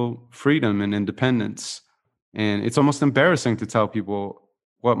financial freedom and independence. And it's almost embarrassing to tell people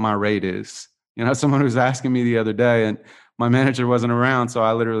what my rate is. Someone was asking me the other day, and my manager wasn't around, so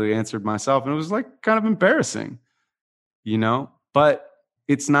I literally answered myself, and it was like kind of embarrassing, But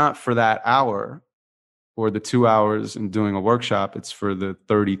it's not for that hour or the 2 hours in doing a workshop. It's for the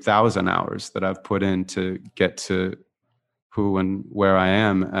 30,000 hours that I've put in to get to who and where I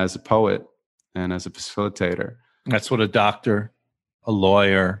am as a poet and as a facilitator. That's what a doctor, a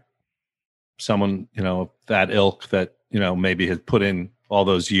lawyer, someone, that ilk that, maybe has put in all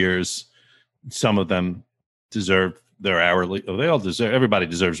those years. Some of them deserve their hourly. They all deserve. Everybody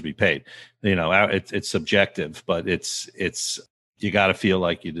deserves to be paid. It's subjective, but it's you got to feel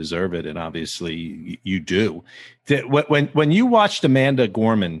like you deserve it, and obviously you do. When you watched Amanda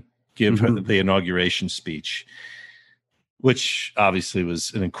Gorman give her the inauguration speech, which obviously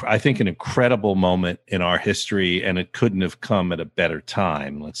was I think an incredible moment in our history, and it couldn't have come at a better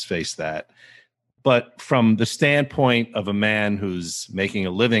time. Let's face that. But from the standpoint of a man who's making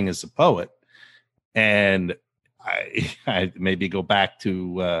a living as a poet, and I maybe go back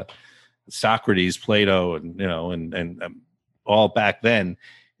to Socrates, Plato, and all back then,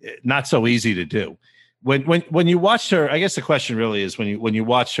 not so easy to do. When you watched her, I guess the question really is when you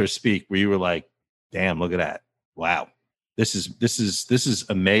watched her speak, where you were like, "Damn, look at that! Wow, this is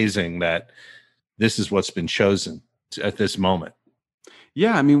amazing that this is what's been chosen at this moment."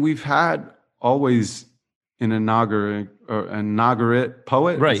 Yeah, I mean, we've had always an inaugurate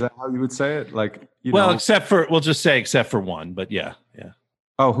poet. Right? Is that how you would say it? Like, except for except for one, but yeah.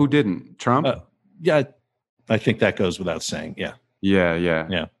 Oh, who didn't? Trump? Yeah, I think that goes without saying. Yeah.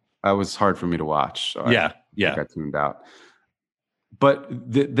 That was hard for me to watch. So I got tuned out.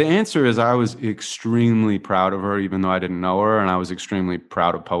 But the answer is I was extremely proud of her, even though I didn't know her, and I was extremely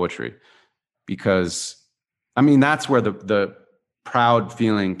proud of poetry because, I mean, that's where the proud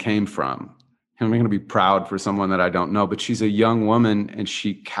feeling came from. I'm going to be proud for someone that I don't know, but she's a young woman and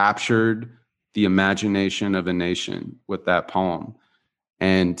she captured the imagination of a nation with that poem.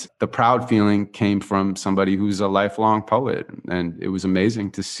 And the proud feeling came from somebody who's a lifelong poet. And it was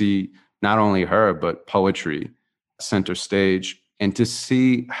amazing to see not only her, but poetry center stage and to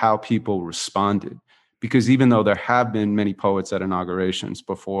see how people responded. Because even though there have been many poets at inaugurations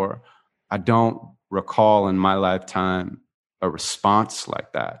before, I don't recall in my lifetime a response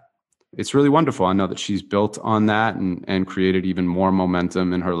like that. It's really wonderful. I know that she's built on that and created even more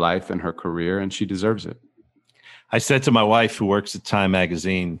momentum in her life and her career, and she deserves it. I said to my wife, who works at Time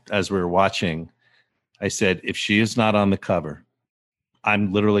Magazine, as we were watching, I said, if she is not on the cover,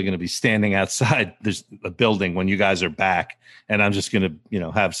 I'm literally going to be standing outside there's a building when you guys are back, and I'm just going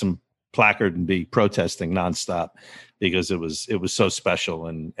to, have some placard and be protesting nonstop because it was so special.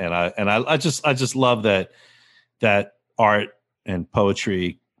 And I just love that art and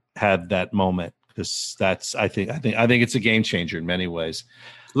poetry had that moment, because I think it's a game changer in many ways.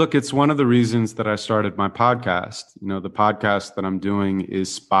 Look, it's one of the reasons that I started my podcast. The podcast that I'm doing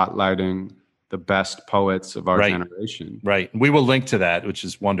is spotlighting the best poets of our generation. Right. We will link to that, which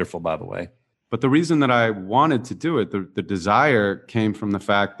is wonderful, by the way. But the reason that I wanted to do it, the desire came from the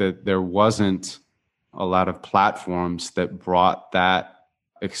fact that there wasn't a lot of platforms that brought that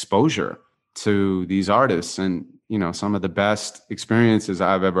exposure to these artists. And, some of the best experiences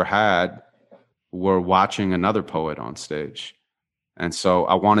I've ever had were watching another poet on stage. And so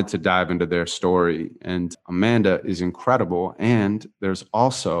I wanted to dive into their story. And Amanda is incredible. And there's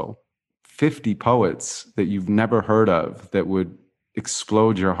also 50 poets that you've never heard of that would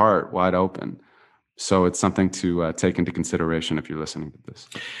explode your heart wide open. So it's something to take into consideration if you're listening to this.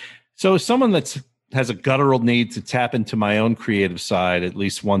 So as someone that has a guttural need to tap into my own creative side at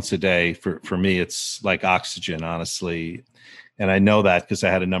least once a day, for me, it's like oxygen, honestly. And I know that because I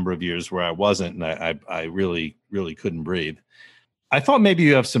had a number of years where I wasn't, and I really, really couldn't breathe. I thought maybe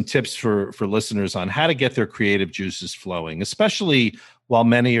you have some tips for listeners on how to get their creative juices flowing, especially while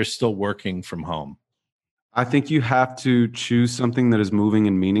many are still working from home. I think you have to choose something that is moving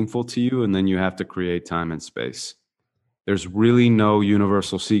and meaningful to you, and then you have to create time and space. There's really no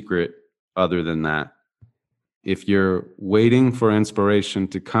universal secret other than that. If you're waiting for inspiration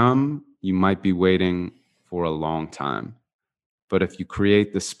to come, you might be waiting for a long time. But if you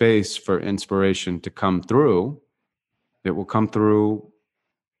create the space for inspiration to come through, it will come through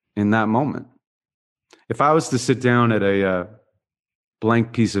in that moment. If I was to sit down at a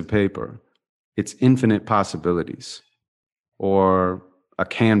blank piece of paper, it's infinite possibilities. Or a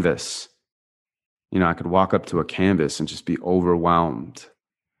canvas. I could walk up to a canvas and just be overwhelmed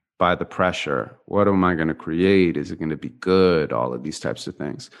by the pressure. What am I going to create? Is it going to be good? All of these types of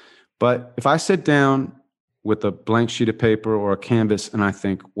things. But if I sit down with a blank sheet of paper or a canvas and I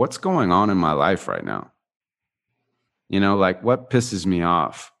think, what's going on in my life right now? Like what pisses me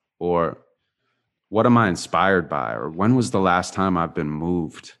off? Or what am I inspired by? Or when was the last time I've been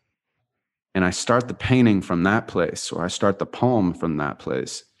moved? And I start the painting from that place, or I start the poem from that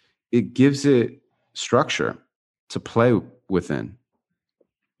place. It gives it structure to play within.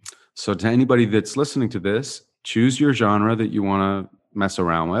 So to anybody that's listening to this, choose your genre that you want to mess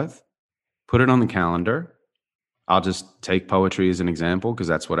around with, put it on the calendar. I'll just take poetry as an example because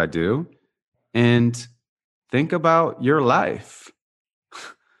that's what I do. And think about your life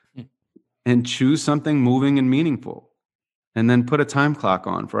and choose something moving and meaningful. And then put a time clock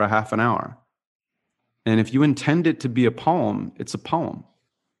on for a half an hour. And if you intend it to be a poem, it's a poem.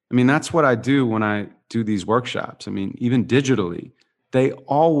 That's what I do when I do these workshops. Even digitally, they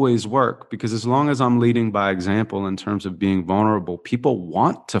always work because as long as I'm leading by example in terms of being vulnerable, people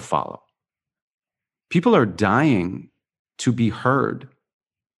want to follow. People are dying to be heard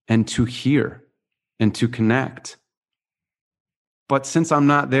and to hear and to connect. But since I'm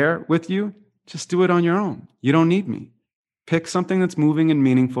not there with you, just do it on your own. You don't need me. Pick something that's moving and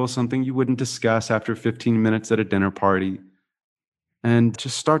meaningful, something you wouldn't discuss after 15 minutes at a dinner party, and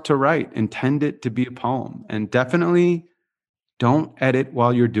just start to write. Intend it to be a poem. And definitely don't edit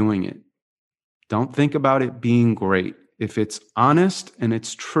while you're doing it. Don't think about it being great. If it's honest and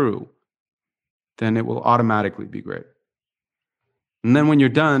it's true, then it will automatically be great. And then when you're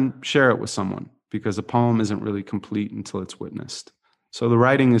done, share it with someone because a poem isn't really complete until it's witnessed. So the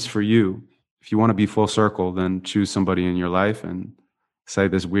writing is for you. If you want to be full circle, then choose somebody in your life and say,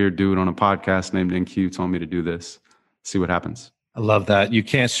 this weird dude on a podcast named NQ told me to do this. See what happens. I love that. You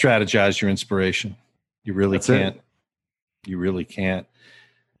can't strategize your inspiration. You really can't. You really can't.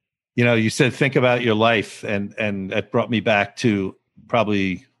 You said, think about your life. And that brought me back to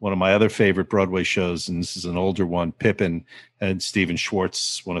probably one of my other favorite Broadway shows. And this is an older one, Pippin, and Stephen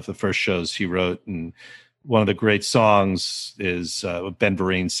Schwartz, one of the first shows he wrote. And one of the great songs is Ben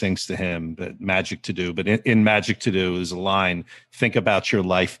Vereen sings to him, Magic to Do. But in Magic to Do is a line, think about your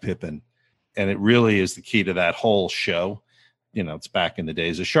life, Pippin. And it really is the key to that whole show. It's back in the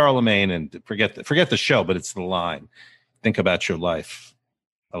days of Charlemagne, and forget the show, but it's the line. Think about your life.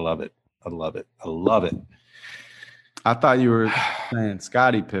 I love it. I love it. I love it. I thought you were saying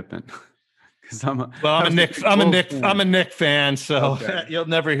Scottie Pippen. 'Cause I'm Well, I'm a Nick fan, so Okay. you'll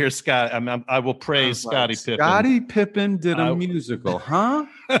never hear Scott. I will praise Scottie Pippen. Scottie Pippen did a musical, huh?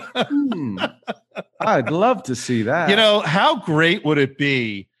 I'd love to see that. You know, how great would it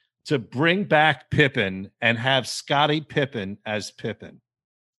be to bring back Pippen and have Scottie Pippen as Pippen?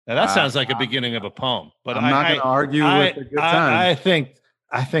 Now that sounds like a beginning of a poem, but I'm not going to argue with a good time.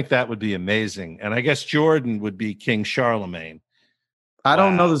 I think that would be amazing. And I guess Jordan would be King Charlemagne. I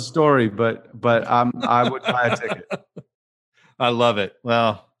don't know the story, but I would buy a ticket. I love it.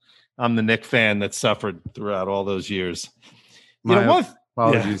 Well, I'm the Knick fan that suffered throughout all those years.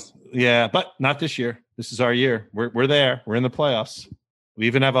 Apologies. Yeah, but not this year. This is our year. We're there. We're in the playoffs. We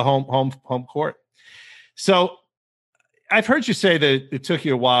even have a home court. So I've heard you say that it took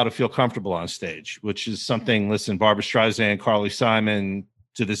you a while to feel comfortable on stage, which is something, listen, Barbra Streisand, Carly Simon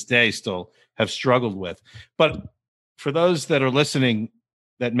to this day still have struggled with. But for those that are listening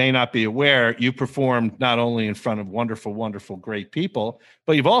that may not be aware, you performed not only in front of wonderful, wonderful, great people,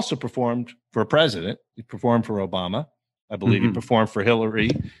 but you've also performed for a president. You performed for Obama. I believe you performed for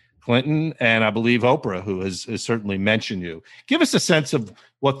Hillary Clinton, and I believe Oprah, who has certainly mentioned you. Give us a sense of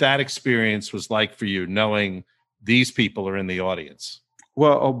what that experience was like for you, knowing these people are in the audience.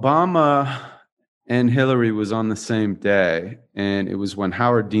 Well, Obama and Hillary was on the same day, and it was when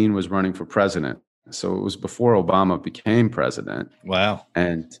Howard Dean was running for president. So it was before Obama became president. Wow.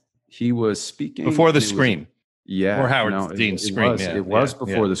 And he was speaking before the Scream. Yeah. Or Howard Dean's Scream. It was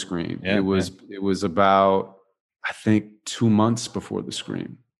before the Scream. Yeah, it was about, I think, 2 months before the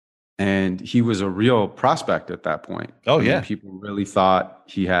Scream. And he was a real prospect at that point. Oh, yeah. People really thought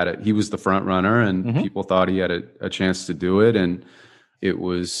he had it. He was the front runner, and people thought he had a chance to do it. And it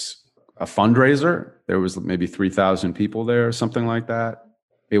was a fundraiser. There was maybe 3,000 people there or something like that.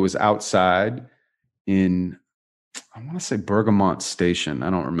 It was outside in, I want to say Bergamot Station. I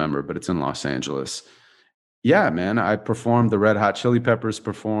don't remember, but it's in Los Angeles. Yeah, man, I performed. The Red Hot Chili Peppers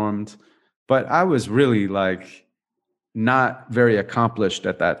performed, but I was really like not very accomplished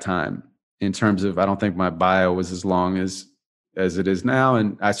at that time in terms of, I don't think my bio was as long as it is now.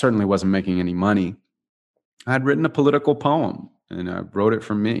 And I certainly wasn't making any money. I had written a political poem and I wrote it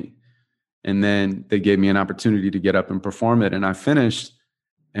for me. And then they gave me an opportunity to get up and perform it. And I finished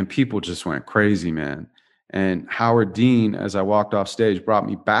and people just went crazy, man. And Howard Dean, as I walked off stage, brought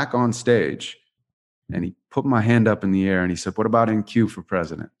me back on stage and he put my hand up in the air and he said, "What about NQ for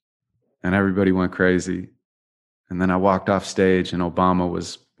president?" And everybody went crazy. And then I walked off stage and Obama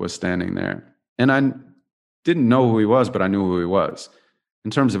was standing there. And I didn't know who he was, but I knew who he was.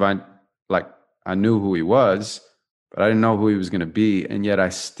 In terms of, I knew who he was, but I didn't know who he was going to be. And yet I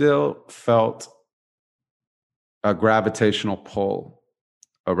still felt a gravitational pull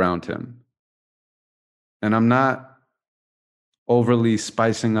around him. And I'm not overly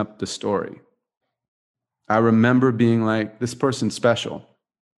spicing up the story. I remember being like, this person's special.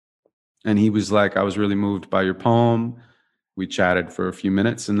 And he was like, I was really moved by your poem. We chatted for a few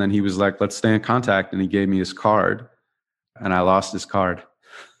minutes. And then he was like, let's stay in contact. And he gave me his card. And I lost his card.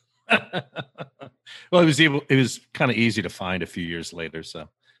 Well, it was kind of easy to find a few years later. So,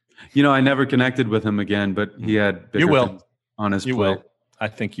 I never connected with him again, but he had bigger things on his plate. Will. I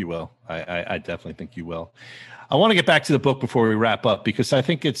think you will. I definitely think you will. I want to get back to the book before we wrap up, because I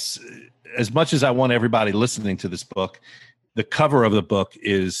think it's, as much as I want everybody listening to this book, the cover of the book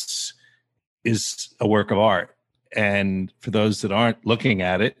is a work of art. And for those that aren't looking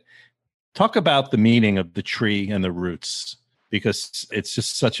at it, talk about the meaning of the tree and the roots, because it's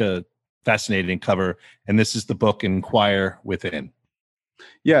just such a fascinating cover. And this is the book Inquire Within.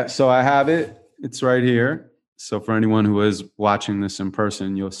 Yeah, so I have it. It's right here. So for anyone who is watching this in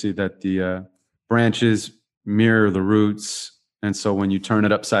person, you'll see that the branches mirror the roots. And so when you turn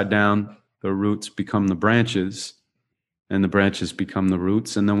it upside down, the roots become the branches and the branches become the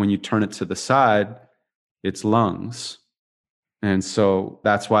roots. And then when you turn it to the side, it's lungs. And so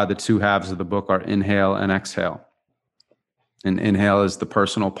that's why the two halves of the book are inhale and exhale. And inhale is the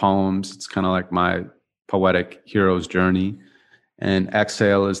personal poems. It's kind of like my poetic hero's journey. And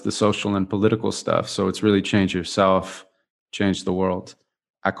exhale is the social and political stuff. So it's really change yourself, change the world.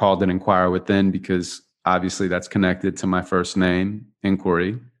 I called it Inquire Within because obviously that's connected to my first name,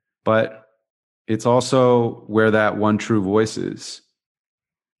 Inquiry. But it's also where that one true voice is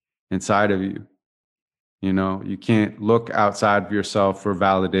inside of you. You can't look outside of yourself for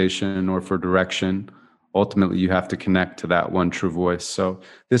validation or for direction. Ultimately, you have to connect to that one true voice. So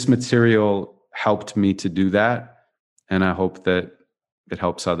this material helped me to do that. And I hope that it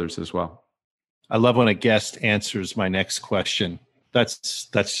helps others as well. I love when a guest answers my next question. That's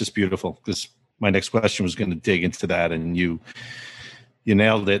just beautiful, because my next question was going to dig into that, and you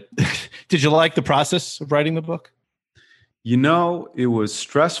nailed it. Did you like the process of writing the book? You know, it was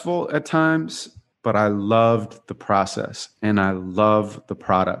stressful at times, but I loved the process and I love the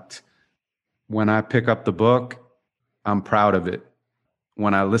product. When I pick up the book, I'm proud of it.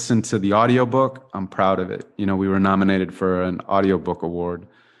 When I listen to the audiobook, I'm proud of it. You know, we were nominated for an audiobook award.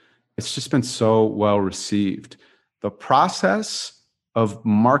 It's just been so well received. The process of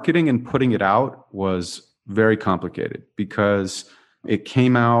marketing and putting it out was very complicated because it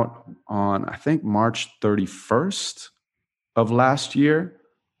came out on, I think, March 31st of last year,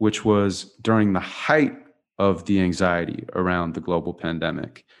 which was during the height of the anxiety around the global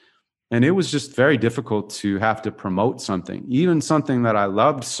pandemic. And it was just very difficult to have to promote something, even something that I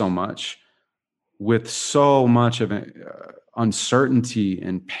loved so much, with so much of uncertainty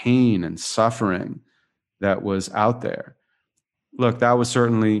and pain and suffering that was out there. Look, that was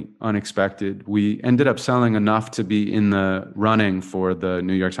certainly unexpected. We ended up selling enough to be in the running for the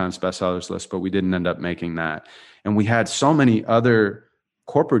New York Times bestsellers list, but we didn't end up making that. And we had so many other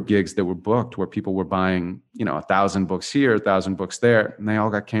corporate gigs that were booked where people were buying, 1,000 books here, 1,000 books there, and they all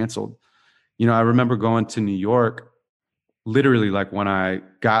got canceled. I remember going to New York, literally like when I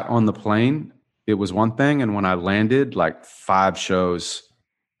got on the plane, it was one thing. And when I landed, like 5 shows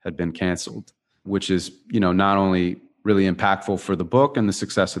had been canceled, which is, not only really impactful for the book and the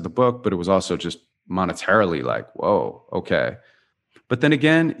success of the book, but it was also just monetarily like, whoa, okay. But then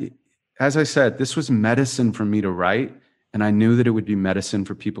again, as I said, this was medicine for me to write. And I knew that it would be medicine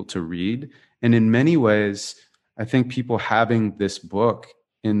for people to read. And in many ways, I think people having this book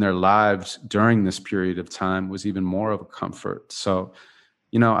in their lives during this period of time was even more of a comfort. So,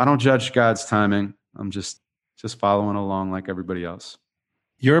 I don't judge God's timing. I'm just following along like everybody else.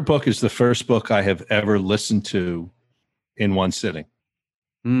 Your book is the first book I have ever listened to in one sitting.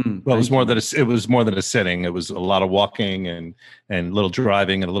 Well, it was more than a sitting. It was a lot of walking and a little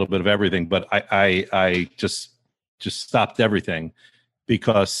driving and a little bit of everything. But I just stopped everything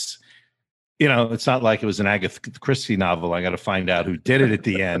because, it's not like it was an Agatha Christie novel. I got to find out who did it at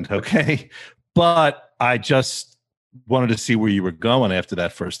the end. Okay. But I just wanted to see where you were going after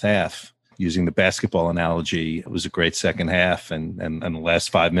that first half. Using the basketball analogy, it was a great second half. And the last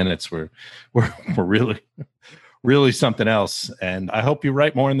 5 minutes were really, really something else. And I hope you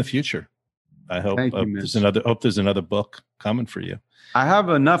write more in the future. I hope there's another book coming for you. I have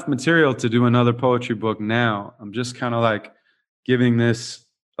enough material to do another poetry book now. I'm just kind of like giving this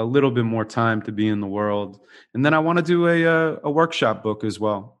a little bit more time to be in the world. And then I want to do a workshop book as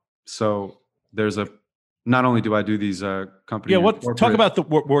well. So there's not only do I do these company. Yeah. Talk about the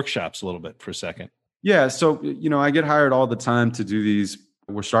workshops a little bit for a second. Yeah. So, I get hired all the time to do these.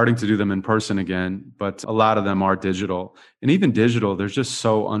 We're starting to do them in person again, but a lot of them are digital. And even digital, they're just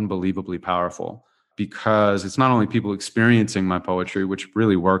so unbelievably powerful because it's not only people experiencing my poetry, which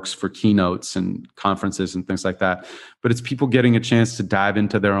really works for keynotes and conferences and things like that, but it's people getting a chance to dive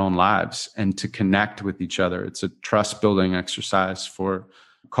into their own lives and to connect with each other. It's a trust building exercise for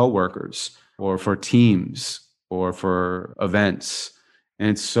coworkers or for teams or for events.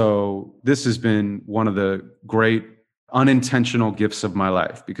 And so this has been one of the great unintentional gifts of my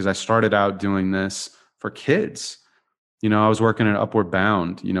life because I started out doing this for kids. I was working at Upward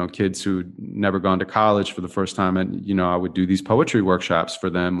Bound, kids who'd never gone to college for the first time. And, I would do these poetry workshops for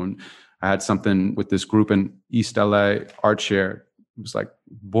them. When I had something with this group in East LA, Art Share, it was like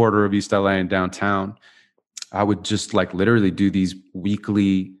border of East LA and downtown. I would just like literally do these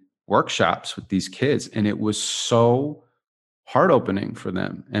weekly workshops with these kids. And it was so heart opening for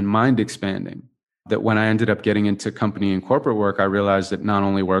them and mind expanding that when I ended up getting into company and corporate work, I realized it not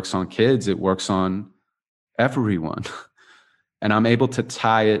only works on kids, it works on everyone. And I'm able to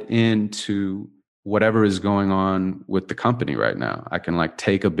tie it into whatever is going on with the company right now. I can like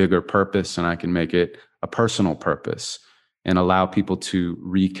take a bigger purpose and I can make it a personal purpose and allow people to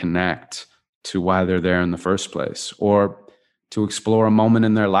reconnect to why they're there in the first place, or to explore a moment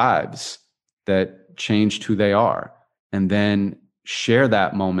in their lives that changed who they are, and then share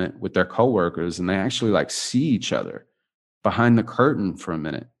that moment with their coworkers and they actually like see each other behind the curtain for a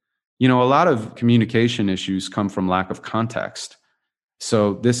minute. A lot of communication issues come from lack of context.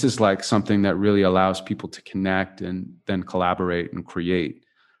 So this is like something that really allows people to connect and then collaborate and create.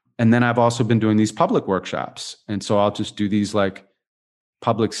 And then I've also been doing these public workshops. And so I'll just do these like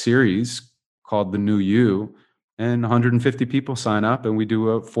public series called The New You, and 150 people sign up and we do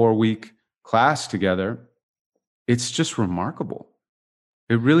a 4-week class together. It's just remarkable.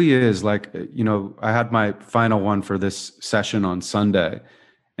 It really is. Like, I had my final one for this session on Sunday.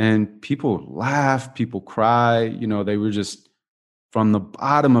 And people laugh, people cry, they were just from the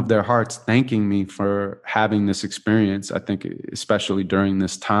bottom of their hearts thanking me for having this experience, I think, especially during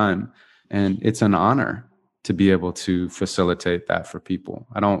this time. And it's an honor to be able to facilitate that for people.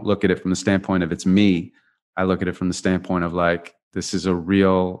 I don't look at it from the standpoint of it's me. I look at it from the standpoint of like, this is a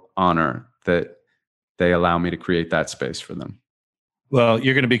real honor that they allow me to create that space for them. Well,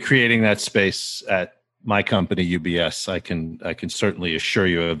 you're going to be creating that space at my company, UBS. I can certainly assure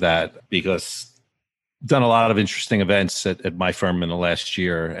you of that, because I've done a lot of interesting events at my firm in the last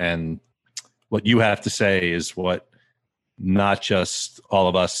year. And what you have to say is what not just all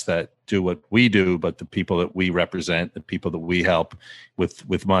of us that do what we do, but the people that we represent, the people that we help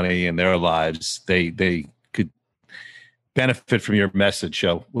with money in their lives, they could benefit from your message.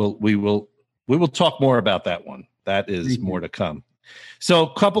 So we will talk more about that one. That is more to come. So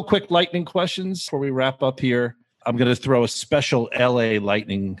a couple quick lightning questions before we wrap up here. I'm going to throw a special LA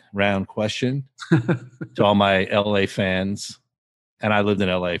lightning round question to all my LA fans. And I lived in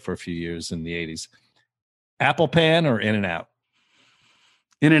LA for a few years in the 80s. Apple Pan or In-N-Out?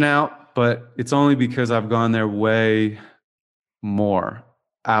 In-N-Out, but it's only because I've gone there way more.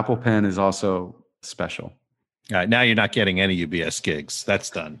 Apple Pan is also special. All right, now you're not getting any UBS gigs. That's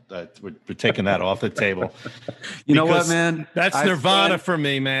done. We're taking that off the table. You know what, man? That's Nirvana for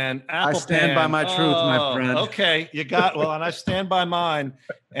me, man. Apple I stand Pan. by my truth, my friend. Okay, and I stand by mine.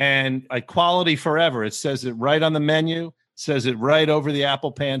 And quality forever. It says it right on the menu. It says it right over the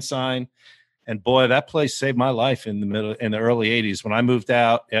Apple Pan sign. And boy, that place saved my life in the early 80s. When I moved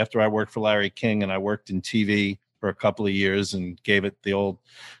out after I worked for Larry King, and I worked in TV for a couple of years and gave it the old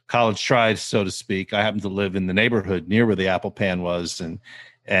college try, so to speak. I happened to live in the neighborhood near where the Apple Pan was,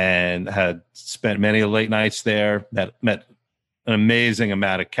 and had spent many late nights there, met an amazing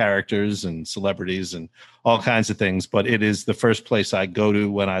amount of characters and celebrities and all kinds of things. But it is the first place I go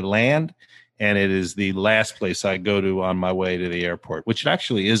to when I land, and it is the last place I go to on my way to the airport, which it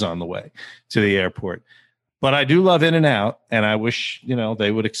actually is on the way to the airport. But I do love In-N-Out, and I wish,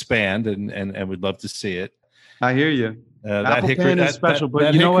 they would expand, and would love to see it. I hear you. Apple Pan is special,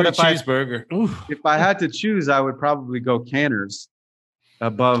 but you know what? If I had to choose, I would probably go Canter's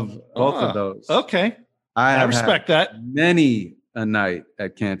above both of those. Okay, I respect that. Many a night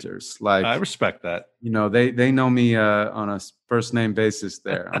at Canter's, like I respect that. They know me on a first name basis.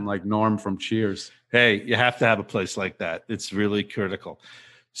 There, I'm like Norm from Cheers. Hey, you have to have a place like that. It's really critical.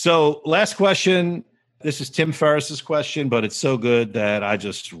 So, last question. This is Tim Ferriss's question, but it's so good that I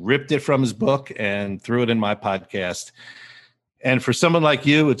just ripped it from his book and threw it in my podcast. And for someone like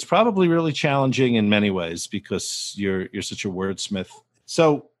you, it's probably really challenging in many ways because you're such a wordsmith.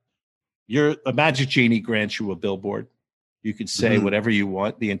 So you're a magic genie grants you a billboard. You could say whatever you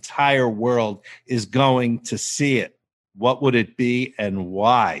want. The entire world is going to see it. What would it be and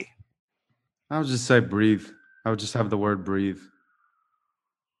why? I would just say breathe. I would just have the word breathe.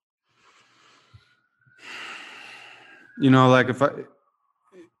 Like if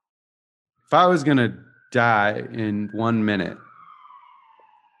I was gonna die in 1 minute,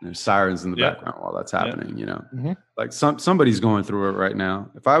 there's sirens in the background while that's happening. Like somebody's going through it right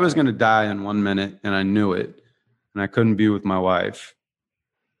now. If I was gonna die in 1 minute and I knew it, and I couldn't be with my wife,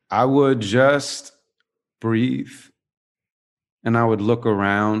 I would just breathe, and I would look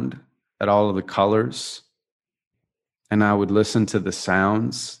around at all of the colors, and I would listen to the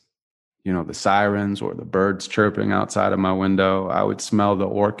sounds. The sirens or the birds chirping outside of my window. I would smell the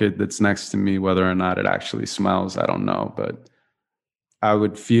orchid that's next to me, whether or not it actually smells, I don't know. But I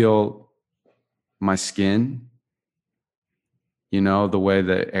would feel my skin, the way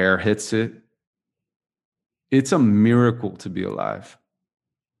the air hits it. It's a miracle to be alive.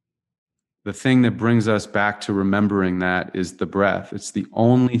 The thing that brings us back to remembering that is the breath. It's the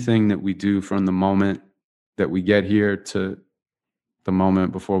only thing that we do from the moment that we get here to the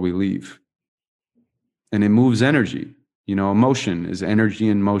moment before we leave. And it moves energy. Emotion is energy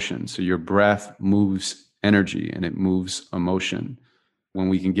in motion. So your breath moves energy and it moves emotion. When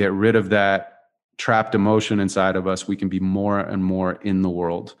we can get rid of that trapped emotion inside of us, we can be more and more in the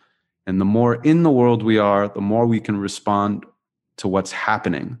world. And the more in the world we are, the more we can respond to what's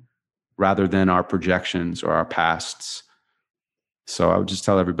happening rather than our projections or our pasts. So I would just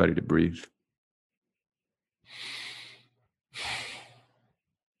tell everybody to breathe.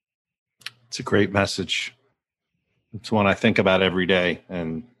 It's a great message. It's one I think about every day,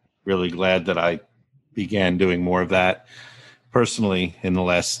 and really glad that I began doing more of that personally in the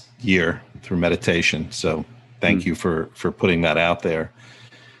last year through meditation. So thank you for putting that out there.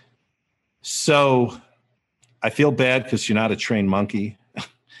 So I feel bad because you're not a trained monkey,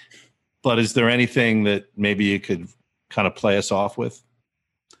 but is there anything that maybe you could kind of play us off with?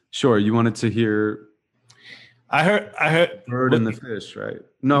 Sure. You wanted to hear... I heard bird and the fish, right?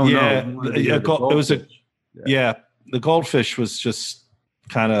 No. The goldfish was just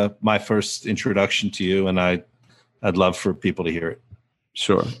kind of my first introduction to you, and I'd love for people to hear it.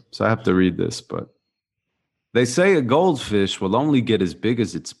 Sure. So I have to read this, but they say a goldfish will only get as big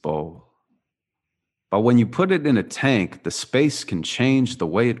as its bowl. But when you put it in a tank, the space can change the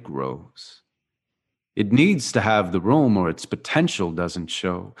way it grows. It needs to have the room or its potential doesn't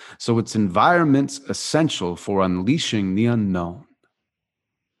show. So its environment's essential for unleashing the unknown.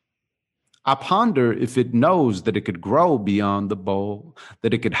 I ponder if it knows that it could grow beyond the bowl,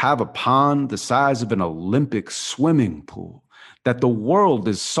 that it could have a pond the size of an Olympic swimming pool, that the world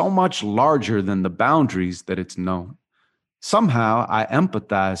is so much larger than the boundaries that it's known. Somehow I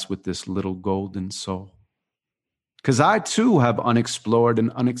empathize with this little golden soul. Because I too have unexplored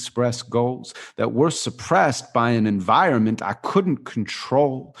and unexpressed goals that were suppressed by an environment I couldn't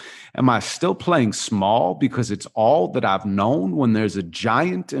control. Am I still playing small because it's all that I've known when there's a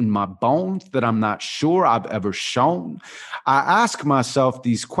giant in my bones that I'm not sure I've ever shown? I ask myself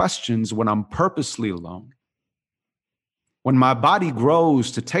these questions when I'm purposely alone. When my body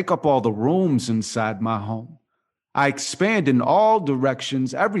grows to take up all the rooms inside my home. I expand in all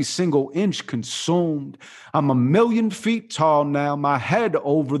directions, every single inch consumed. I'm 1,000,000 feet tall now, my head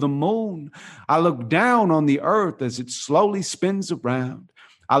over the moon. I look down on the earth as it slowly spins around.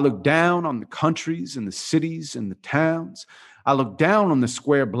 I look down on the countries and the cities and the towns. I look down on the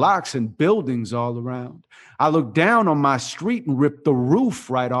square blocks and buildings all around. I look down on my street and rip the roof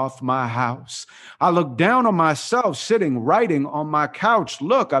right off my house. I look down on myself sitting, writing on my couch.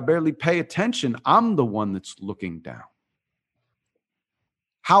 Look, I barely pay attention. I'm the one that's looking down.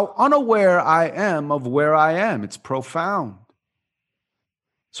 How unaware I am of where I am. It's profound.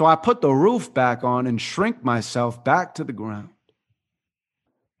 So I put the roof back on and shrink myself back to the ground.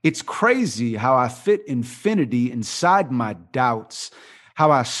 It's crazy how I fit infinity inside my doubts,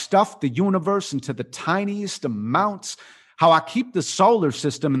 how I stuff the universe into the tiniest amounts, how I keep the solar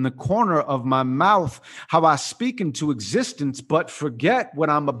system in the corner of my mouth, how I speak into existence but forget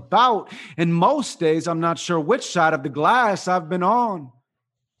what I'm about. And most days, I'm not sure which side of the glass I've been on.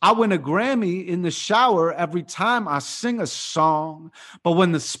 I win a Grammy in the shower every time I sing a song. But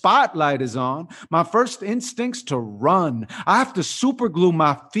when the spotlight is on, my first instinct's to run. I have to super glue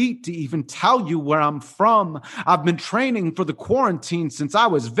my feet to even tell you where I'm from. I've been training for the quarantine since I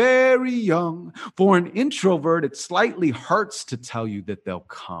was very young. For an introvert, it slightly hurts to tell you that they'll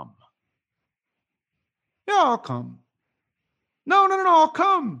come. Yeah, I'll come. No, I'll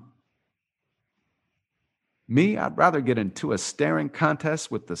come. Me, I'd rather get into a staring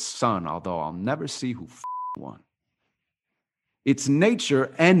contest with the sun, although I'll never see who won. It's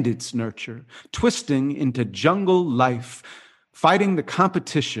nature and its nurture, twisting into jungle life, fighting the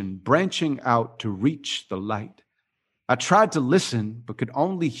competition, branching out to reach the light. I tried to listen, but could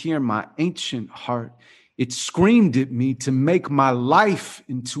only hear my ancient heart. It screamed at me to make my life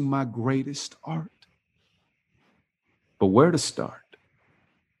into my greatest art. But where to start?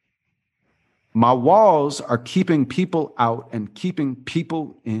 My walls are keeping people out and keeping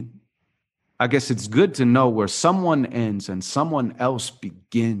people in. I guess it's good to know where someone ends and someone else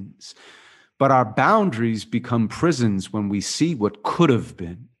begins. But our boundaries become prisons when we see what could have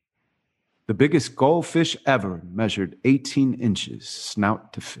been. The biggest goldfish ever measured 18 inches,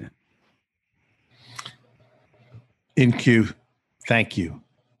 snout to fin. InQ, thank you.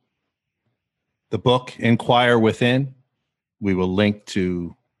 The book, Inquire Within, we will link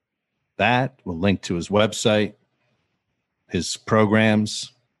to that. We'll link to his website, his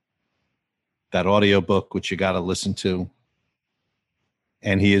programs, that audiobook, which you got to listen to.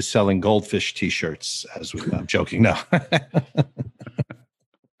 And he is selling goldfish t-shirts I'm joking. No.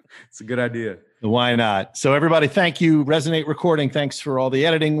 It's a good idea. Why not? So everybody, thank you. Resonate Recording. Thanks for all the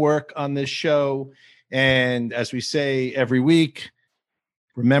editing work on this show. And as we say every week,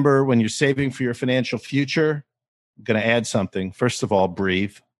 remember when you're saving for your financial future, I'm going to add something. First of all,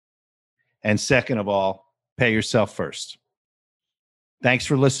 breathe. And second of all, pay yourself first. Thanks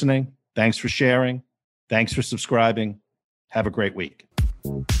for listening. Thanks for sharing. Thanks for subscribing. Have a great week.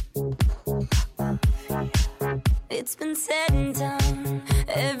 It's been said and done.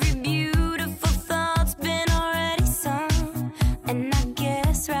 Everybody